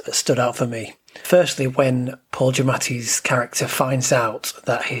scenes that stood out for me. Firstly, when Paul Giamatti's character finds out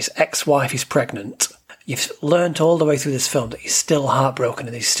that his ex-wife is pregnant. You've learnt all the way through this film that he's still heartbroken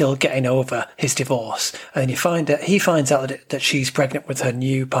and he's still getting over his divorce. And then he finds out that she's pregnant with her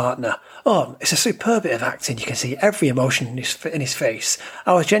new partner. Oh, it's a superb bit of acting. You can see every emotion in his face.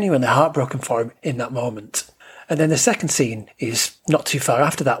 I was genuinely heartbroken for him in that moment. And then the second scene is not too far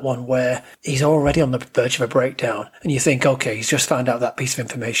after that one, where he's already on the verge of a breakdown. And you think, okay, he's just found out that piece of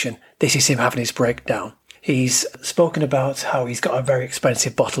information. This is him having his breakdown. He's spoken about how he's got a very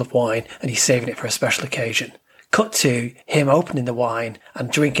expensive bottle of wine and he's saving it for a special occasion. Cut to him opening the wine and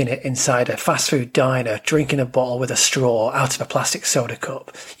drinking it inside a fast food diner, drinking a bottle with a straw out of a plastic soda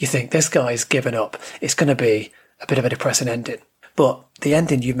cup. You think, this guy's given up. It's going to be a bit of a depressing ending. But the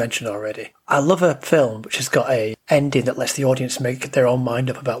ending you mentioned already. I love a film which has got a ending that lets the audience make their own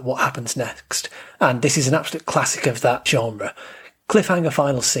mind up about what happens next. And this is an absolute classic of that genre. Cliffhanger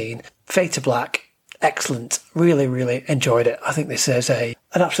final scene, fade to black. Excellent. Really, really enjoyed it. I think this is an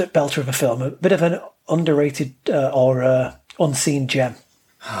absolute belter of a film. A bit of an underrated or unseen gem.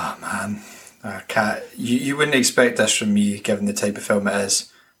 Oh, man. You wouldn't expect this from me, given the type of film it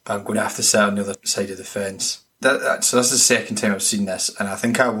is, but I'm going to have to sit on the other side of the fence. So this is the second time I've seen this, and I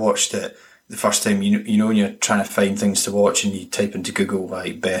think I watched it the first time, you know when you're trying to find things to watch and you type into Google,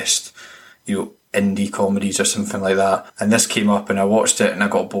 like, best, indie comedies or something like that, and this came up and I watched it and I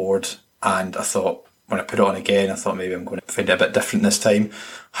got bored, and I thought, when I put it on again, I thought maybe I'm going to find it a bit different this time.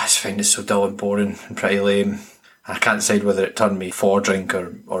 I just find it so dull and boring and pretty lame. I can't decide whether it turned me for drink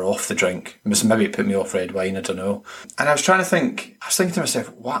or off the drink. Maybe it put me off red wine, I don't know. And I was thinking to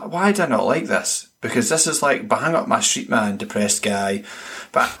myself, why did I not like this? Because this is like bang up my street man, depressed guy.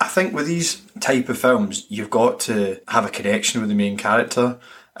 But I think with these type of films, you've got to have a connection with the main character.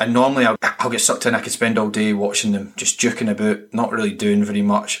 And normally I'll get sucked in, I could spend all day watching them just juking about, not really doing very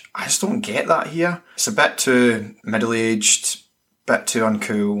much. I just don't get that here. It's a bit too middle-aged, bit too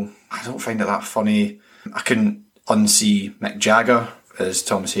uncool. I don't find it that funny. I couldn't unsee Mick Jagger as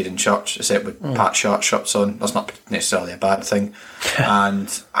Thomas Hayden Church, except with Pat Short shirts on. That's not necessarily a bad thing.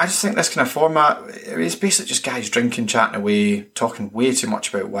 And I just think this kind of format, it's basically just guys drinking, chatting away, talking way too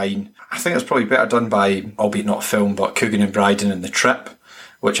much about wine. I think it's probably better done by, albeit not a film, but Coogan and Bryden and The Trip,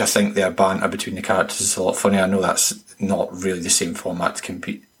 which I think their banter between the characters is a lot funnier. I know that's not really the same format to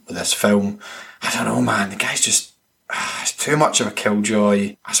compete with this film. I don't know, man. The guy's just it's too much of a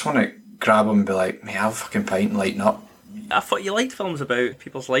killjoy. I just want to grab him and be like, mate, have a fucking pint and lighten up. I thought you liked films about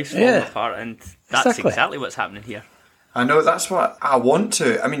people's lives falling apart, and that's exactly what's happening here. I know, that's what I want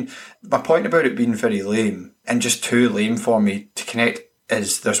to. I mean, my point about it being very lame, and just too lame for me to connect,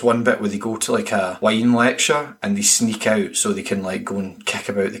 is there's one bit where they go to like a wine lecture and they sneak out so they can like go and kick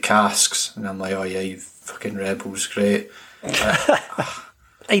about the casks, and I'm like, oh yeah, you fucking rebels, great.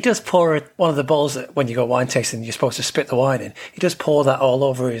 He does pour one of the bowls that when you go wine tasting you're supposed to spit the wine in. He does pour that all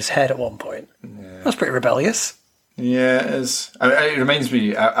over his head at one point. Yeah. That's pretty rebellious. Yeah, it is. It reminds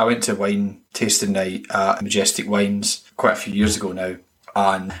me, I went to wine tasting night at Majestic Wines quite a few years ago now,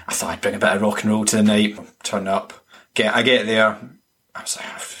 and I thought I'd bring a bit of rock and roll to the night, turn up. I get there, I was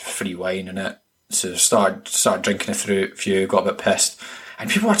like, free wine in it. So started drinking a few, got a bit pissed. And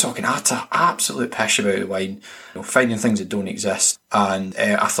people were talking utter absolute pish about the wine, finding things that don't exist. And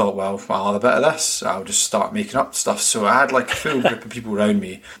I thought, well, I'll have a bit of this. I'll just start making up stuff. So I had like a full group of people around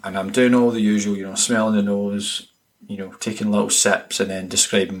me, and I'm doing all the usual, smelling the nose, taking little sips and then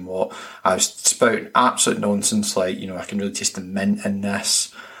describing what I was spouting absolute nonsense. Like, I can really taste the mint in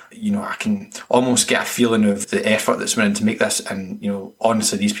this. I can almost get a feeling of the effort that's went in to make this. And,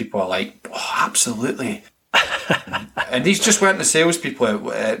 honestly, these people are like, oh, absolutely. And these just weren't the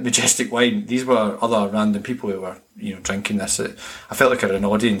salespeople at Majestic Wine. These were other random people who were, drinking this. I felt like I had an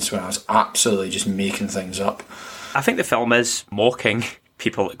audience when I was absolutely just making things up. I think the film is mocking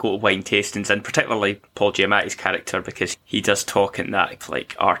people that go to wine tastings, and particularly Paul Giamatti's character, because he does talk in that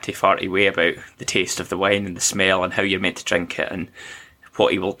like arty-farty way about the taste of the wine and the smell and how you're meant to drink it and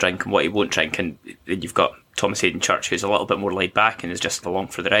what he will drink and what he won't drink. And then you've got Thomas Hayden Church, who's a little bit more laid back and is just along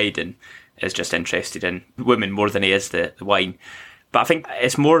for the ride and is just interested in women more than he is the wine. But I think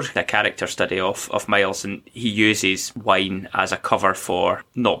it's more a character study of Miles, and he uses wine as a cover for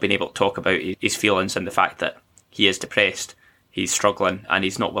not being able to talk about his feelings and the fact that he is depressed, he's struggling, and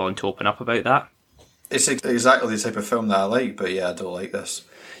he's not willing to open up about that. It's exactly the type of film that I like, but yeah, I don't like this.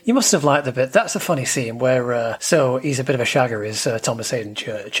 You must have liked the bit. That's a funny scene where, so he's a bit of a shagger, is Thomas Hayden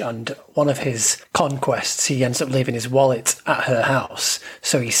Church, and one of his conquests, he ends up leaving his wallet at her house,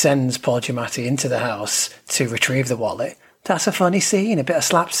 so he sends Paul Giamatti into the house to retrieve the wallet. That's a funny scene, a bit of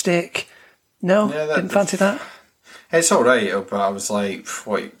slapstick. No? Yeah, didn't fancy that? It's alright, but I was like,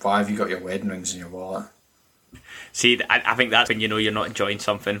 why have you got your wedding rings in your wallet? See, I think that's when you know you're not enjoying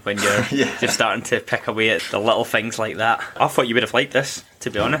something, when you're just starting to pick away at the little things like that. I thought you would have liked this, to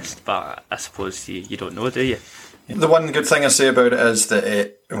be honest, but I suppose you don't know, do you? The one good thing I say about it is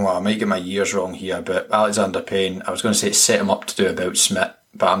that I might get my years wrong here, but Alexander Payne, I was going to say it set him up to do About Schmidt,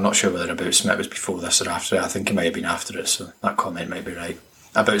 but I'm not sure whether About Schmidt was before this or after it. I think it might have been after it, so that comment might be right.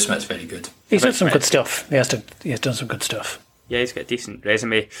 About Schmidt's very good. He's done some good stuff. He has done some good stuff. Yeah, he's got a decent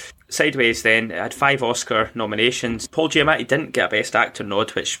resume. Sideways then, it had 5 Oscar nominations. Paul Giamatti didn't get a Best Actor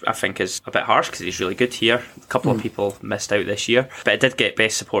nod, which I think is a bit harsh because he's really good here. A couple of people missed out this year. But it did get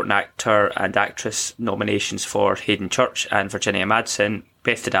Best Supporting Actor and Actress nominations for Hayden Church and Virginia Madsen,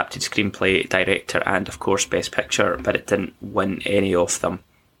 Best Adapted Screenplay, Director, and of course Best Picture, but it didn't win any of them.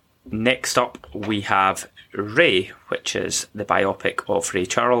 Next up, we have Ray, which is the biopic of Ray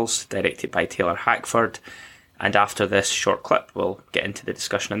Charles, directed by Taylor Hackford. And after this short clip, we'll get into the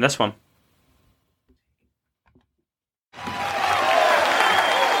discussion in this one.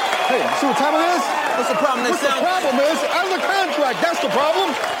 Hey, see what time it is? What's the problem? What's the problem is? Out of the contract. That's the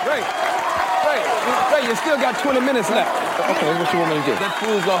problem. Ray, you still got 20 minutes left. Okay, what you want me to do? That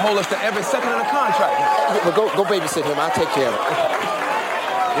fool's gonna hold us to every second of the contract. Well, go babysit him. I'll take care of it.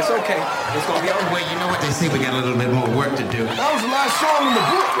 It's okay. It's gonna be over. Well, you know what they say, we got a little bit more work to do. That was the last song in the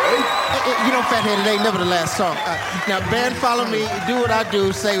book, Ray. Fathead, it ain't never the last song. Now, band, follow me. Do what I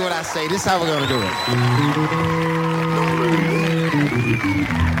do. Say what I say. This is how we're gonna do it.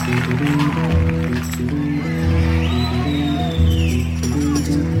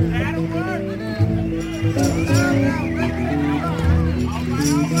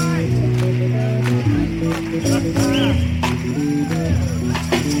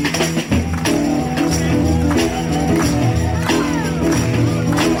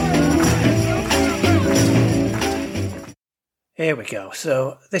 Here we go.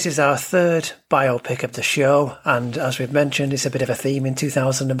 So this is our third biopic of the show, and as we've mentioned, it's a bit of a theme in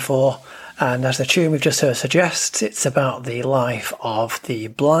 2004. And as the tune we've just heard suggests, it's about the life of the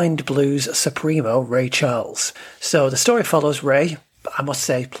blind blues supremo Ray Charles. So the story follows Ray, I must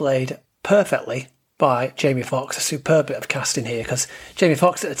say, played perfectly by Jamie Foxx. A superb bit of casting here, because Jamie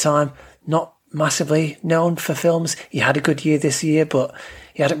Foxx at the time, not massively known for films. He had a good year this year, but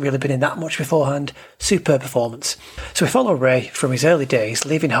he hadn't really been in that much beforehand. Superb performance. So we follow Ray from his early days,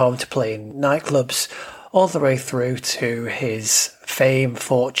 leaving home to play in nightclubs, all the way through to his fame,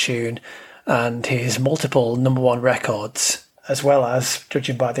 fortune, and his multiple #1 records, as well as,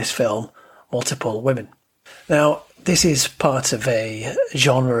 judging by this film, multiple women. Now, this is part of a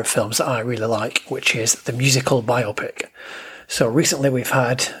genre of films that I really like, which is the musical biopic. So recently we've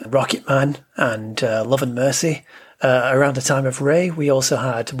had Rocket Man and Love and Mercy. Around the time of Ray, we also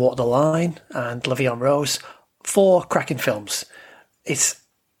had Walk the Line and La Vie en Rose. 4 cracking films.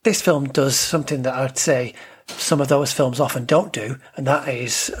 This film does something that I'd say some of those films often don't do, and that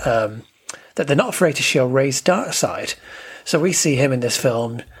is that they're not afraid to show Ray's dark side. So we see him in this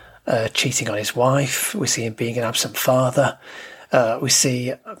film cheating on his wife. We see him being an absent father. We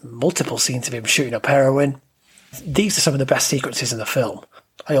see multiple scenes of him shooting up heroin. These are some of the best sequences in the film.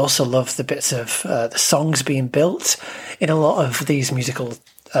 I also love the bits of the songs being built. In a lot of these musical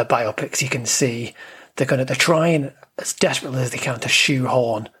biopics, you can see they're trying as desperately as they can to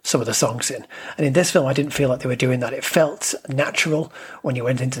shoehorn some of the songs in. And in this film, I didn't feel like they were doing that. It felt natural when you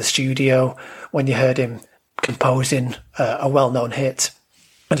went into the studio, when you heard him composing a well-known hit.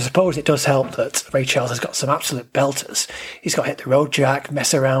 And I suppose it does help that Ray Charles has got some absolute belters. He's got Hit the Road Jack,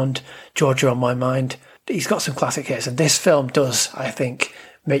 Mess Around, Georgia on My Mind. He's got some classic hits, and this film does, I think,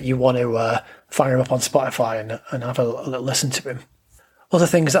 make you want to fire him up on Spotify and have a little listen to him. Other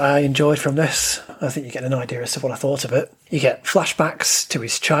things that I enjoyed from this, I think you get an idea as to what I thought of it. You get flashbacks to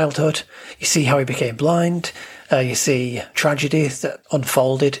his childhood. You see how he became blind. You see tragedy that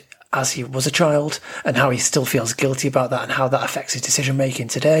unfolded as he was a child and how he still feels guilty about that and how that affects his decision making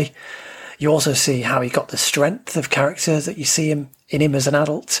today. You also see how he got the strength of character that you see in him as an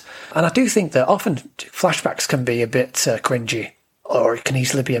adult. And I do think that often flashbacks can be a bit cringy, or it can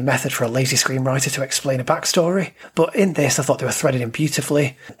easily be a method for a lazy screenwriter to explain a backstory. But in this, I thought they were threaded in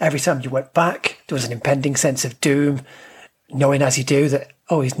beautifully. Every time you went back, there was an impending sense of doom, knowing as you do that,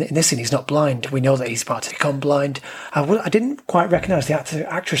 oh, in this scene he's not blind. We know that he's about to become blind. I didn't quite recognise the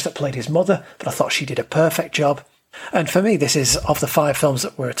actress that played his mother, but I thought she did a perfect job. And for me, this is, of the 5 films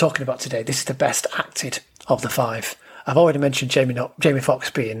that we're talking about today, this is the best acted of the 5. I've already mentioned Jamie Foxx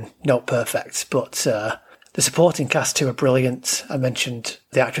being not perfect, but the supporting cast too are brilliant. I mentioned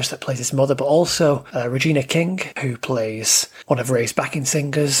the actress that plays his mother, but also Regina King, who plays one of Ray's backing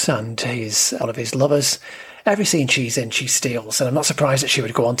singers and one of his lovers. Every scene she's in, she steals, and I'm not surprised that she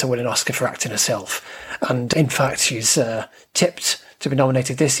would go on to win an Oscar for acting herself. And in fact, she's tipped to be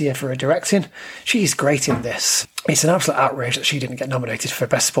nominated this year for her directing. She's great in this. It's an absolute outrage that she didn't get nominated for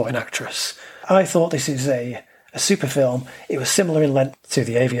Best Supporting Actress. I thought this is a super film. It was similar in length to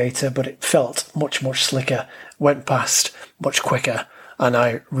The Aviator, but it felt much, much slicker, went past much quicker, and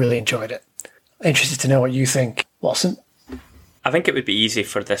I really enjoyed it. Interested to know what you think, Watson? I think it would be easy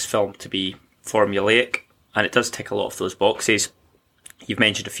for this film to be formulaic, and it does tick a lot of those boxes. You've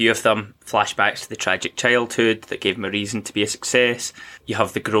mentioned a few of them. Flashbacks to the tragic childhood that gave him a reason to be a success. You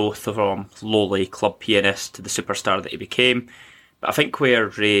have the growth from lowly club pianist to the superstar that he became. But I think where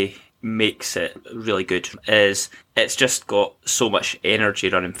Ray makes it really good is it's just got so much energy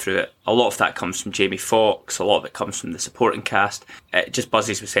running through it. A lot of that comes from Jamie Foxx, a lot of it comes from the supporting cast. It just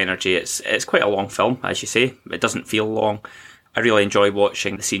buzzes with energy. It's quite a long film, as you say. It doesn't feel long. I really enjoy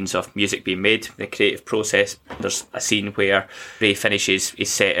watching the scenes of music being made, the creative process. There's a scene where Ray finishes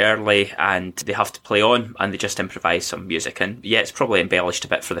his set early and they have to play on and they just improvise some music. And yeah, it's probably embellished a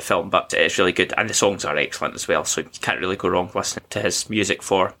bit for the film, but it's really good. And the songs are excellent as well, so you can't really go wrong listening to his music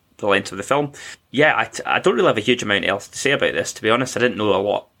for the length of the film. Yeah, I don't really have a huge amount else to say about this, to be honest. I didn't know a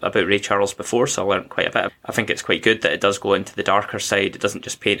lot about Ray Charles before, so I learned quite a bit. I think it's quite good that it does go into the darker side. It doesn't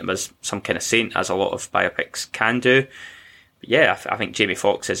just paint him as some kind of saint, as a lot of biopics can do. But yeah, I think Jamie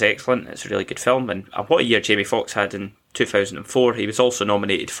Foxx is excellent. It's a really good film. And what a year Jamie Foxx had in 2004. He was also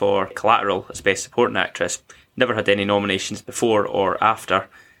nominated for Collateral as Best Supporting Actress. Never had any nominations before or after,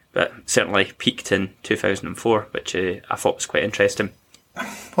 but certainly peaked in 2004, which I thought was quite interesting.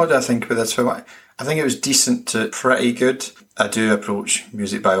 What do I think about this film? I think it was decent to pretty good. I do approach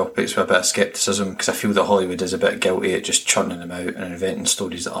music biopics with a bit of scepticism because I feel that Hollywood is a bit guilty at just churning them out and inventing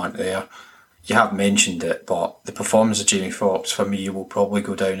stories that aren't there. You have mentioned it, but the performance of Jamie Foxx for me will probably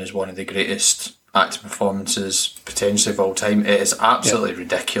go down as one of the greatest acting performances potentially of all time. It is absolutely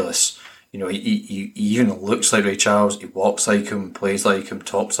ridiculous. You know, he even looks like Ray Charles, he walks like him, plays like him,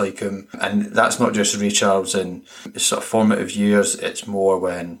 talks like him. And that's not just Ray Charles in his sort of formative years, it's more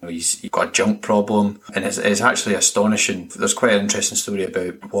when he's got a junk problem. And it's actually astonishing. There's quite an interesting story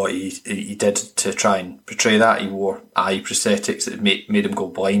about what he did to try and portray that. He wore eye prosthetics that made him go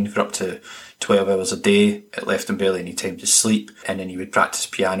blind for up to 12 hours a day. It left him barely any time to sleep, and then he would practice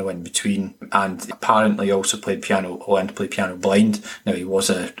piano in between, and apparently also learned to play piano blind. Now, he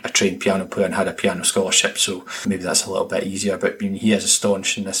was a trained piano player and had a piano scholarship, so maybe that's a little bit easier, but I mean, he is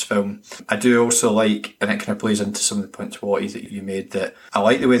astonishing in this film. I do also like, and it kind of plays into some of the points, Watty, that you made, that I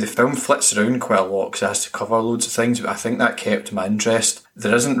like the way the film flits around quite a lot because it has to cover loads of things, but I think that kept my interest.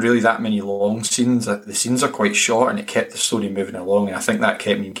 There isn't really that many long scenes. The scenes are quite short, and it kept the story moving along, and I think that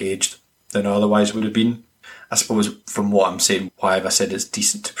kept me engaged than I otherwise would have been. I suppose from what I'm saying, why have I said it's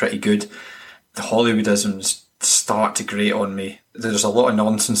decent to pretty good? The Hollywoodisms start to grate on me. There's a lot of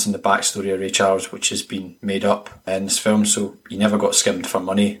nonsense in the backstory of Ray Charles which has been made up in this film. So he never got skimmed for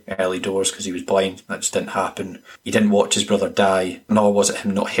money early doors because he was blind. That just didn't happen. He didn't watch his brother die, nor was it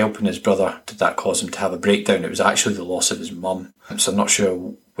him not helping his brother did that cause him to have a breakdown. It was actually the loss of his mum. So I'm not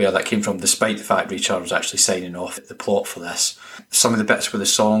sure where that came from, despite the fact Ray Charles was actually signing off the plot for this. Some of the bits with the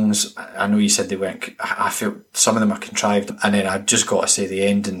songs, I know you said they weren't, I felt some of them are contrived, and then I've just got to say the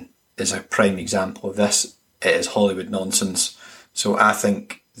ending is a prime example of this. It is Hollywood nonsense. So I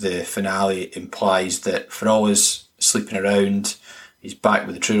think the finale implies that for all his sleeping around, he's back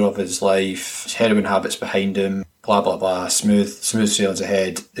with the true love of his life, his heroin habits behind him, blah blah blah, smooth sailings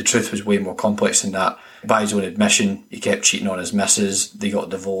ahead. The truth was way more complex than that. By his own admission, he kept cheating on his missus, they got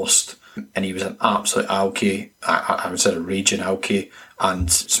divorced, and he was an absolute alky, I would say a raging alky,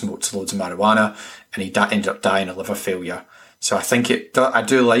 and smoked loads of marijuana, and he ended up dying of liver failure. So I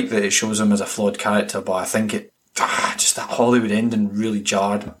do like that it shows him as a flawed character, but I think just that Hollywood ending really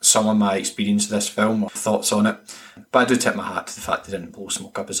jarred some of my experience of this film or thoughts on it. But I do tip my hat to the fact they didn't blow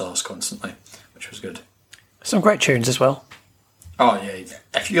smoke up his arse constantly, which was good. Some great tunes as well. Oh yeah,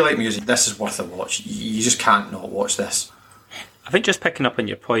 if you like music, this is worth a watch. You just can't not watch this. I think just picking up on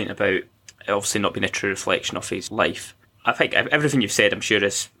your point about it obviously not being a true reflection of his life, I think everything you've said I'm sure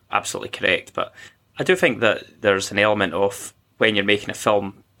is absolutely correct, but I do think that there's an element of when you're making a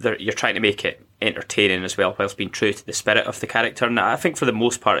film, you're trying to make it entertaining as well whilst being true to the spirit of the character, and I think for the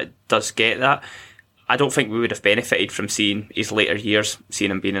most part it does get that. I don't think we would have benefited from seeing his later years,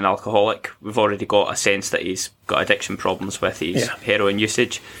 seeing him being an alcoholic. We've already got a sense that he's got addiction problems with his heroin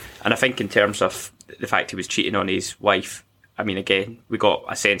usage. And I think in terms of the fact he was cheating on his wife, I mean, again, we got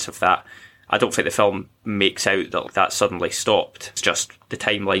a sense of that. I don't think the film makes out that suddenly stopped. It's just the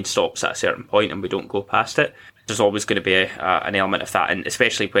timeline stops at a certain point and we don't go past it. There's always going to be an element of that, and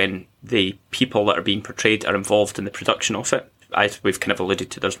especially when the people that are being portrayed are involved in the production of it. As we've kind of alluded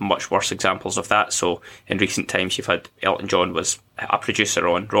to, there's much worse examples of that. So in recent times, you've had Elton John was a producer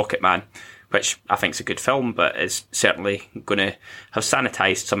on Rocket Man, which I think is a good film, but is certainly going to have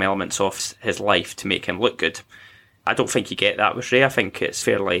sanitised some elements of his life to make him look good. I don't think you get that with Ray. I think it's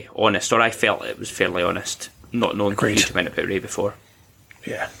fairly honest, or I felt it was fairly honest, not knowing a huge amount about Ray before.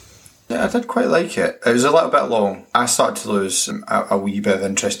 Yeah, I did quite like it. It was a little bit long. I started to lose a wee bit of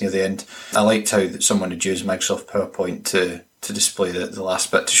interest near the end. I liked how that someone had used Microsoft PowerPoint to display the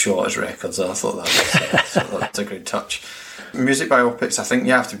last bit to show all his records. I thought that was a great touch. Music biopics, I think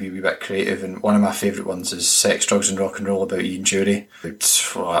you have to be a wee bit creative, and one of my favourite ones is Sex, Drugs and Rock and Roll about Ian Dury.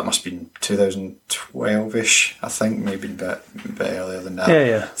 That must have been 2012-ish, I think, maybe a bit earlier than that.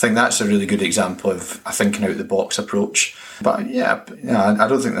 Yeah. I think that's a really good example of a thinking out the box approach. But yeah, I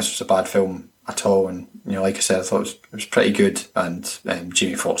don't think this was a bad film at all, and like I said, I thought it was pretty good, and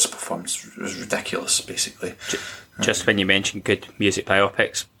Jamie Foxx's performance was ridiculous, basically. Just when you mentioned good music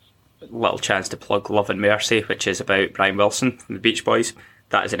biopics, little chance to plug Love and Mercy, which is about Brian Wilson from the Beach Boys.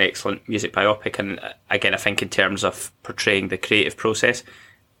 That is an excellent music biopic, and again, I think in terms of portraying the creative process,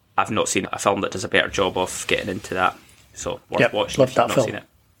 I've not seen a film that does a better job of getting into that. So worth watching loved if you've that not film. seen it.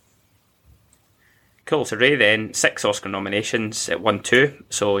 Cool, so Ray then, 6 Oscar nominations, it won 2.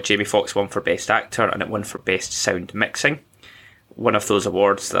 So Jamie Foxx won for Best Actor and it won for Best Sound Mixing. One of those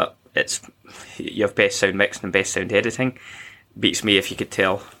awards that you have Best Sound Mixing and Best Sound Editing. Beats me if you could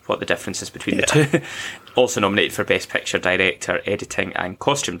tell what the difference is between the two. Also nominated for Best Picture, Director, Editing and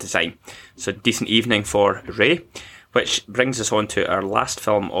Costume Design. So decent evening for Ray, which brings us on to our last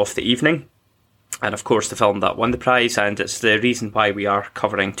film of the evening. And of course the film that won the prize, and it's the reason why we are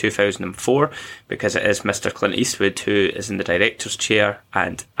covering 2004, because it is Mr. Clint Eastwood who is in the director's chair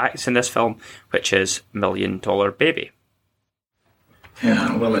and acts in this film, which is $1 Million Baby.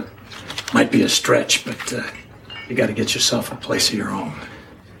 Yeah, well, it might be a stretch, but you got to get yourself a place of your own.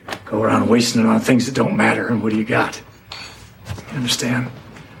 Go around wasting it on things that don't matter, and what do you got? You understand?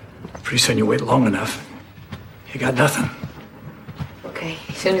 Pretty soon you wait long enough, you got nothing. Okay,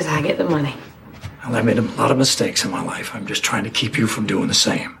 as soon as I get the money. Well, I made a lot of mistakes in my life. I'm just trying to keep you from doing the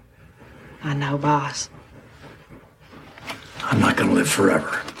same. I know, boss. I'm not gonna live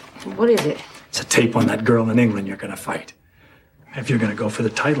forever. What is it? It's a tape on that girl in England you're gonna fight. If you're gonna go for the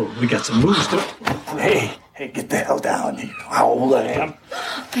title, we got some moves to... Hey, get the hell down. You know how old I am.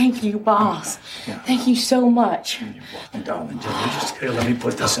 Thank you, boss. Thank you so much. Darling, just here, let me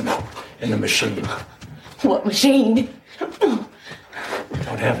put this in the machine. What machine?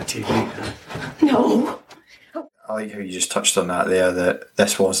 Don't have a TV, huh? No. I like how you just touched on that there, that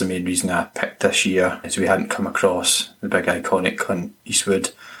this was the main reason I picked this year, is we hadn't come across the big iconic Clint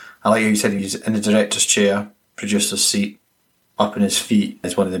Eastwood. I like how you said he was in the director's chair, producer's seat, up on his feet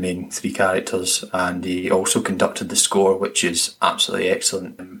as one of the main three characters, and he also conducted the score, which is absolutely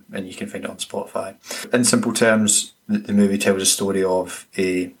excellent, and you can find it on Spotify. In simple terms, the movie tells a story of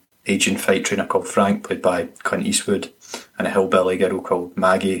a aging fight trainer called Frank, played by Clint Eastwood, and a hillbilly girl called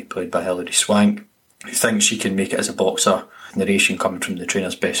Maggie, played by Hilary Swank, who thinks she can make it as a boxer. Narration coming from the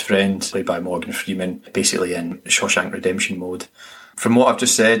trainer's best friend, played by Morgan Freeman, basically in Shawshank Redemption mode. From what I've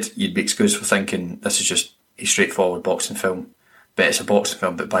just said, you'd be excused for thinking this is just a straightforward boxing film. But it's a boxing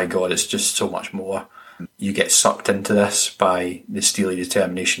film, but by God, it's just so much more. You get sucked into this by the steely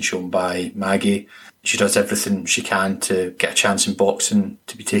determination shown by Maggie. She does everything she can to get a chance in boxing,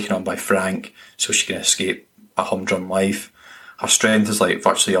 to be taken on by Frank, so she can escape a humdrum life. Her strength is like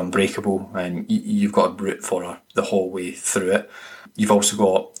virtually unbreakable, and you've got to root for her the whole way through it. You've also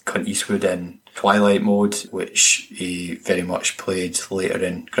got Clint Eastwood in Twilight mode, which he very much played later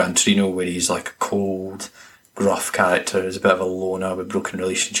in Gran Torino, where he's like a cold, gruff character. He's a bit of a loner with broken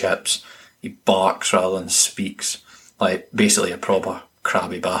relationships. He barks rather than speaks, like basically a proper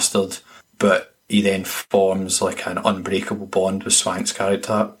crabby bastard. But he then forms like an unbreakable bond with Swank's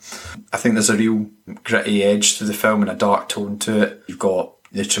character. I think there's a real gritty edge to the film and a dark tone to it. You've got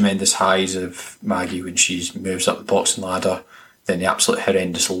the tremendous highs of Maggie when she moves up the boxing ladder, then the absolute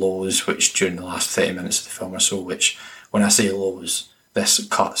horrendous lows, which during the last 30 minutes of the film or so, which when I say lows, this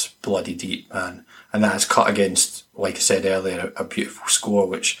cuts bloody deep, man. And that is cut against, like I said earlier, a beautiful score,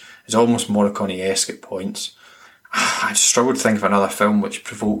 which is almost Morricone-esque at points. I struggle to think of another film which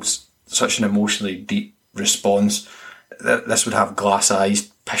provokes such an emotionally deep response. This would have glass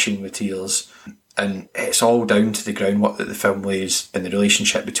eyes, pishing with tears. And it's all down to the groundwork that the film lays in the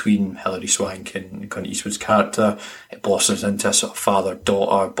relationship between Hilary Swank and Clint Eastwood's character. It blossoms into a sort of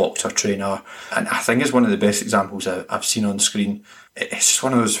father-daughter, boxer-trainer. And I think it's one of the best examples I've seen on screen. It's just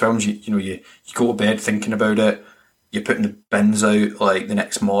one of those films, you go to bed thinking about it, you're putting the bins out like the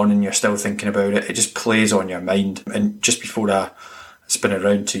next morning, you're still thinking about it. It just plays on your mind. And just before I spin it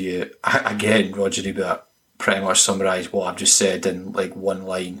around to you, again, Roger Ebert pretty much summarised what I've just said in like one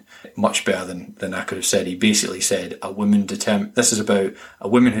line, much better than I could have said. He basically said, this is about a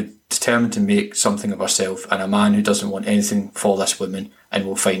woman who's determined to make something of herself, and a man who doesn't want anything for this woman and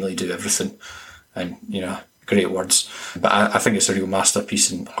will finally do everything. And, great words. But I think it's a real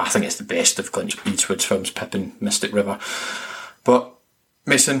masterpiece, and I think it's the best of Clint Eastwood's films, Pippin, Mystic River. But,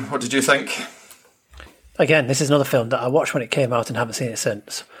 Mason, what did you think? Again, this is another film that I watched when it came out and haven't seen it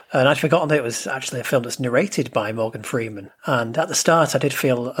since. And I'd forgotten that it was actually a film that's narrated by Morgan Freeman. And at the start, I did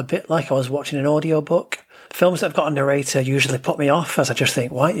feel a bit like I was watching an audiobook. Films that have got a narrator usually put me off, as I just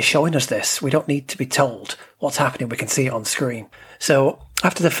think, why are you showing us this? We don't need to be told what's happening. We can see it on screen. So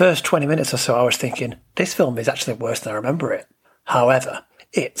after the first 20 minutes or so, I was thinking, this film is actually worse than I remember it. However,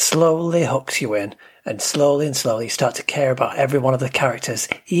 it slowly hooks you in, and slowly you start to care about every one of the characters,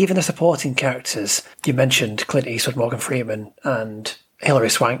 even the supporting characters. You mentioned Clint Eastwood, Morgan Freeman, and Hilary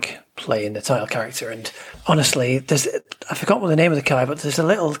Swank playing the title character. And honestly, I forgot what the name of the guy, but there's a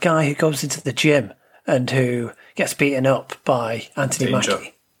little guy who goes into the gym and who gets beaten up by Anthony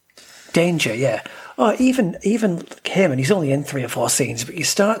Mackie. Danger, yeah. Oh, even him, and he's only in 3 or 4 scenes, but you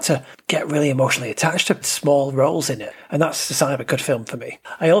start to get really emotionally attached to small roles in it, and that's the sign of a good film for me.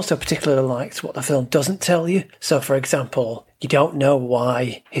 I also particularly liked what the film doesn't tell you. So, for example, you don't know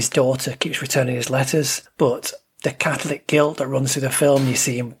why his daughter keeps returning his letters, but the Catholic guilt that runs through the film, you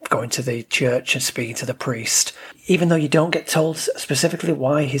see him going to the church and speaking to the priest. Even though you don't get told specifically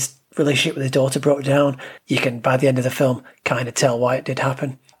why his relationship with his daughter broke down, you can, by the end of the film, kind of tell why it did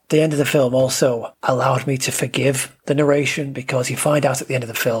happen. The end of the film also allowed me to forgive the narration, because you find out at the end of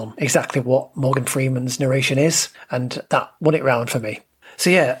the film exactly what Morgan Freeman's narration is, and that won it round for me. So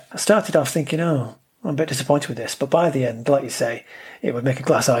yeah, I started off thinking, I'm a bit disappointed with this, but by the end, like you say, it would make a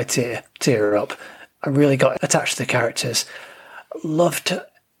glass eye tear up. I really got attached to the characters. Loved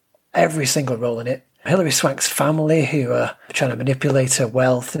every single role in it. Hilary Swank's family, who are trying to manipulate her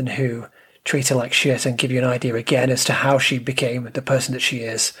wealth and who treat her like shit, and give you an idea again as to how she became the person that she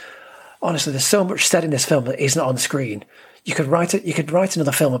is. Honestly, there's so much said in this film that isn't on screen. You could write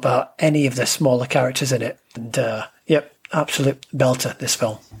another film about any of the smaller characters in it. And, yep, absolute belter, this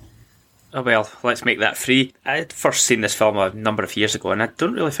film. Oh well, let's make that free. I had first seen this film a number of years ago, and I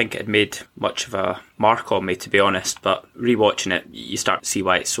don't really think it had made much of a mark on me, to be honest, but rewatching it, you start to see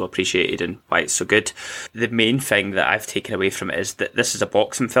why it's so appreciated and why it's so good. The main thing that I've taken away from it is that this is a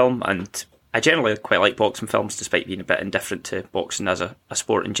boxing film, and I generally quite like boxing films, despite being a bit indifferent to boxing as a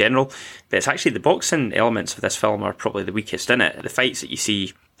sport in general. But it's actually the boxing elements of this film are probably the weakest in it. The fights that you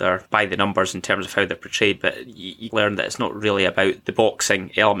see, they're by the numbers in terms of how they're portrayed, but you learn that it's not really about the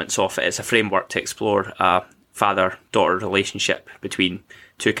boxing elements of it. It's a framework to explore a father-daughter relationship between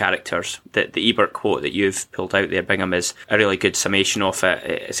two characters. The Ebert quote that you've pulled out there, Bingham, is a really good summation of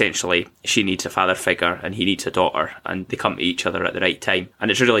it. Essentially, she needs a father figure and he needs a daughter, and they come to each other at the right time. And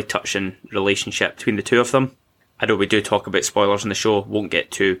it's a really touching relationship between the two of them. I know we do talk about spoilers on the show, won't get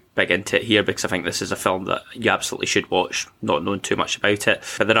too big into it here because I think this is a film that you absolutely should watch, not knowing too much about it.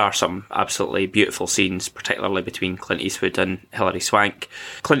 But there are some absolutely beautiful scenes, particularly between Clint Eastwood and Hilary Swank.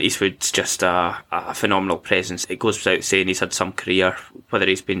 Clint Eastwood's just a phenomenal presence. It goes without saying he's had some career, whether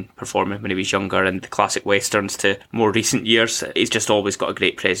he's been performing when he was younger in the classic westerns to more recent years. He's just always got a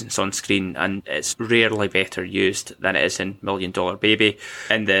great presence on screen, and it's rarely better used than it is in $1 Million Baby.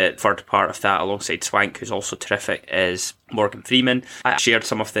 In the third part of that, alongside Swank, who's also terrific, is Morgan Freeman. I shared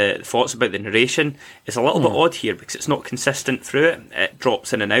some of the thoughts about the narration. It's a little bit odd here because it's not consistent through it. It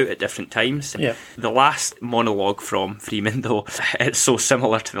drops in and out at different times. Yeah. The last monologue from Freeman, though, it's so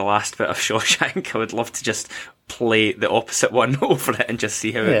similar to the last bit of Shawshank. I would love to just play the opposite one over it and just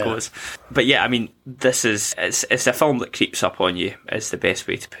see how it goes. But yeah, I mean, this is it's a film that creeps up on you, is the best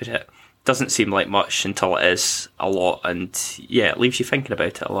way to put it. Doesn't seem like much until it is a lot, and yeah, it leaves you thinking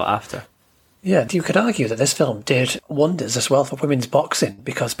about it a lot after. Yeah, you could argue that this film did wonders as well for women's boxing,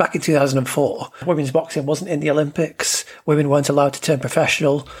 because back in 2004, women's boxing wasn't in the Olympics, women weren't allowed to turn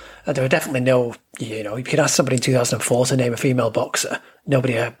professional, there were definitely no, you could ask somebody in 2004 to name a female boxer.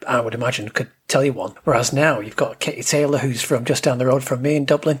 Nobody, I would imagine, could tell you one. Whereas now, you've got Katie Taylor, who's from just down the road from me in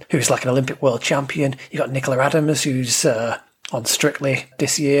Dublin, who's like an Olympic world champion. You've got Nicola Adams, who's on Strictly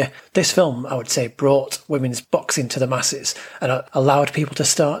this year. This film, I would say, brought women's boxing to the masses and allowed people to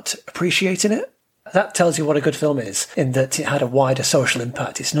start appreciating it. That tells you what a good film is, in that it had a wider social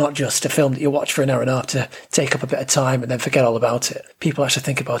impact. It's not just a film that you watch for an hour and a half to take up a bit of time and then forget all about it. People actually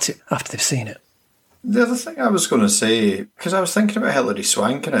think about it after they've seen it. The other thing I was going to say, because I was thinking about Hilary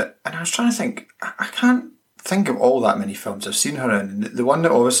Swank in it, and I was trying to think, I can't think of all that many films I've seen her in. The one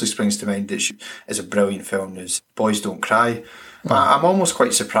that obviously springs to mind that is a brilliant film is Boys Don't Cry. But I'm almost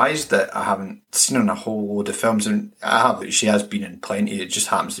quite surprised that I haven't seen her in a whole load of films, and she has been in plenty. It just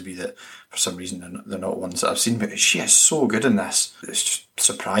happens to be that for some reason they're not ones that I've seen, but she is so good in this. It's just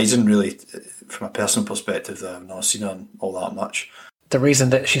surprising, really, from a personal perspective, that I've not seen her in all that much. The reason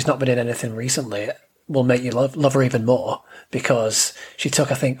that she's not been in anything recently will make you love her even more, because she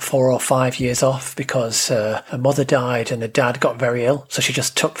took, I think, 4 or 5 years off because her mother died and her dad got very ill. So she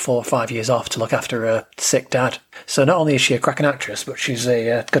just took 4 or 5 years off to look after her sick dad. So not only is she a cracking actress, but she's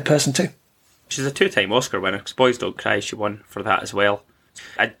a good person too. She's a 2-time Oscar winner, because Boys Don't Cry, she won for that as well.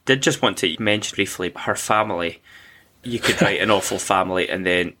 I did just want to mention briefly her family. You could write an awful family and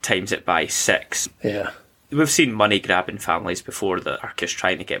then times it by 6. Yeah. We've seen money-grabbing families before that are just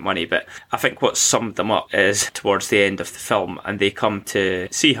trying to get money, but I think what summed them up is towards the end of the film, and they come to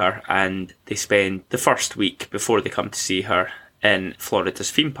see her, and they spend the first week before they come to see her in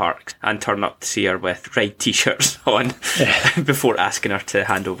Florida's theme parks and turn up to see her with Ride t-shirts on before asking her to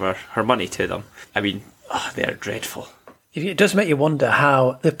hand over her money to them. I mean, they're dreadful. It does make you wonder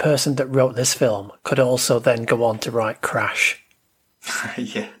how the person that wrote this film could also then go on to write Crash.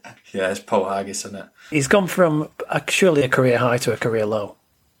 Yeah, it's Paul Haggis, isn't it? He's gone from surely a career high to a career low.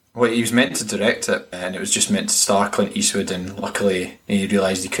 Well, he was meant to direct it, and it was just meant to star Clint Eastwood, and luckily he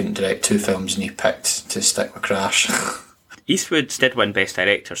realised he couldn't direct 2 films, and he picked to stick with Crash. Eastwood did win Best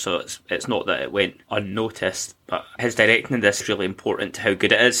Director, so it's not that it went unnoticed, but his directing in this is really important to how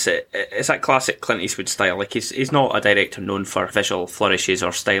good it is. It's that classic Clint Eastwood style. Like, he's not a director known for visual flourishes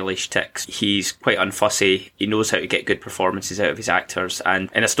or stylish ticks. He's quite unfussy. He knows how to get good performances out of his actors, and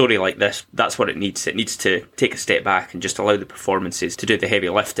in a story like this, that's what it needs. It needs to take a step back and just allow the performances to do the heavy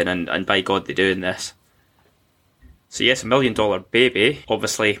lifting, and by God, they do in this. So yes, $1 Million Baby,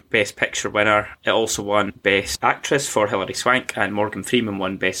 obviously Best Picture winner. It also won Best Actress for Hilary Swank, and Morgan Freeman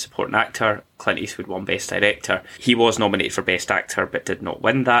won Best Supporting Actor. Clint Eastwood won Best Director. He was nominated for Best Actor but did not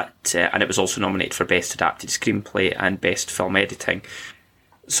win that, and it was also nominated for Best Adapted Screenplay and Best Film Editing.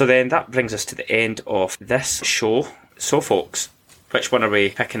 So then that brings us to the end of this show. So folks, which one are we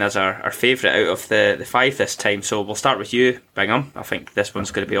picking as our favourite out of the 5 this time? So we'll start with you, Bingham. I think this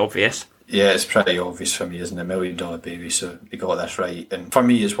one's going to be obvious. Yeah, it's pretty obvious for me, isn't it? $1 Million Baby, so you got this right. And for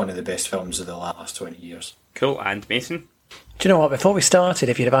me, it's one of the best films of the last 20 years. Cool, and Mason? Do you know what? Before we started,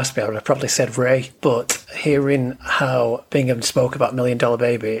 if you'd have asked me, I would have probably said Ray. But hearing how Bingham spoke about $1 Million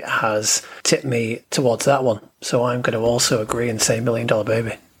Baby has tipped me towards that one. So I'm going to also agree and say $1 Million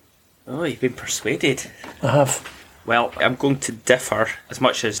Baby. Oh, you've been persuaded. I have. Well, I'm going to differ. As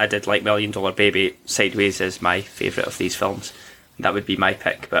much as I did like $1 Million Baby, Sideways is my favourite of these films. That would be my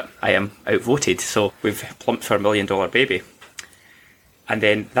pick, but I am outvoted, so we've plumped for $1 Million Baby. And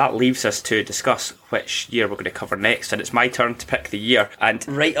then that leaves us to discuss which year we're going to cover next, and it's my turn to pick the year. And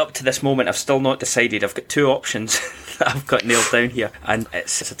right up to this moment, I've still not decided. I've got 2 options that I've got nailed down here, and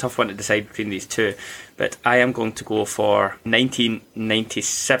it's a tough one to decide between these 2. But I am going to go for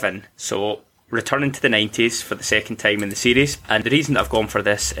 1997, so returning to the 90s for the second time in the series. And the reason I've gone for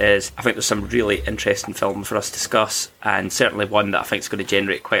this is I think there's some really interesting film for us to discuss, and certainly one that I think is going to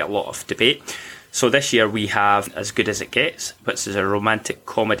generate quite a lot of debate. So this year we have As Good As It Gets, which is a romantic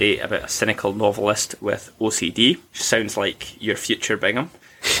comedy about a cynical novelist with OCD, which sounds like your future, Bingham.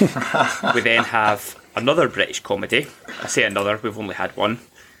 We then have another British comedy. I say another, we've only had one,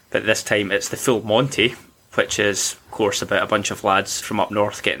 but this time it's The Full Monty, which is, of course, about a bunch of lads from up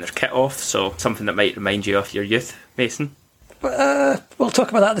north getting their kit off, so something that might remind you of your youth, Mason. We'll talk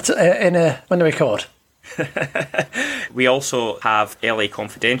about that when we record. We also have LA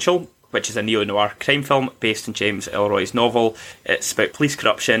Confidential, which is a neo-noir crime film based on James Ellroy's novel. It's about police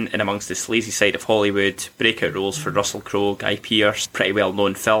corruption in amongst the sleazy side of Hollywood, breakout roles for Russell Crowe, Guy Pearce, pretty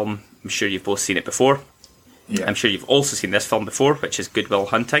well-known film. I'm sure you've both seen it before. Yeah. I'm sure you've also seen this film before, which is Good Will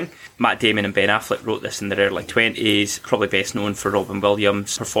Hunting. Matt Damon and Ben Affleck wrote this in their early 20s, probably best known for Robin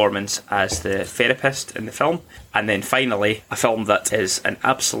Williams' performance as the therapist in the film. And then finally, a film that is an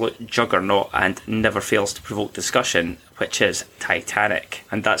absolute juggernaut and never fails to provoke discussion, which is Titanic.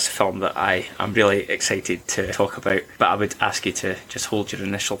 And that's a film that I am really excited to talk about, but I would ask you to just hold your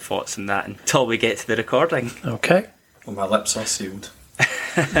initial thoughts on that until we get to the recording. Okay. Well, my lips are sealed.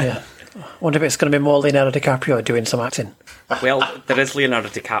 Yeah. I wonder if it's going to be more Leonardo DiCaprio doing some acting. Well, there is Leonardo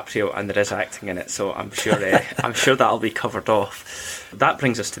DiCaprio and there is acting in it, so I'm sure that'll be covered off. That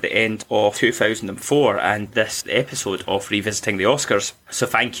brings us to the end of 2004 and this episode of Revisiting the Oscars. So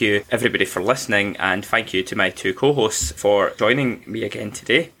thank you everybody for listening, and thank you to my 2 co-hosts for joining me again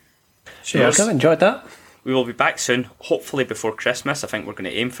today. Cheers. Welcome, enjoyed that. We will be back soon, hopefully before Christmas. I think we're going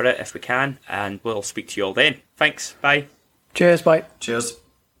to aim for it if we can, and we'll speak to you all then. Thanks, bye. Cheers, bye. Cheers.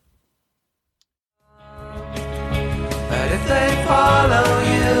 But if they follow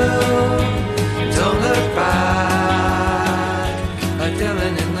you, don't look back. Like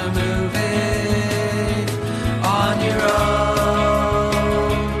Dylan and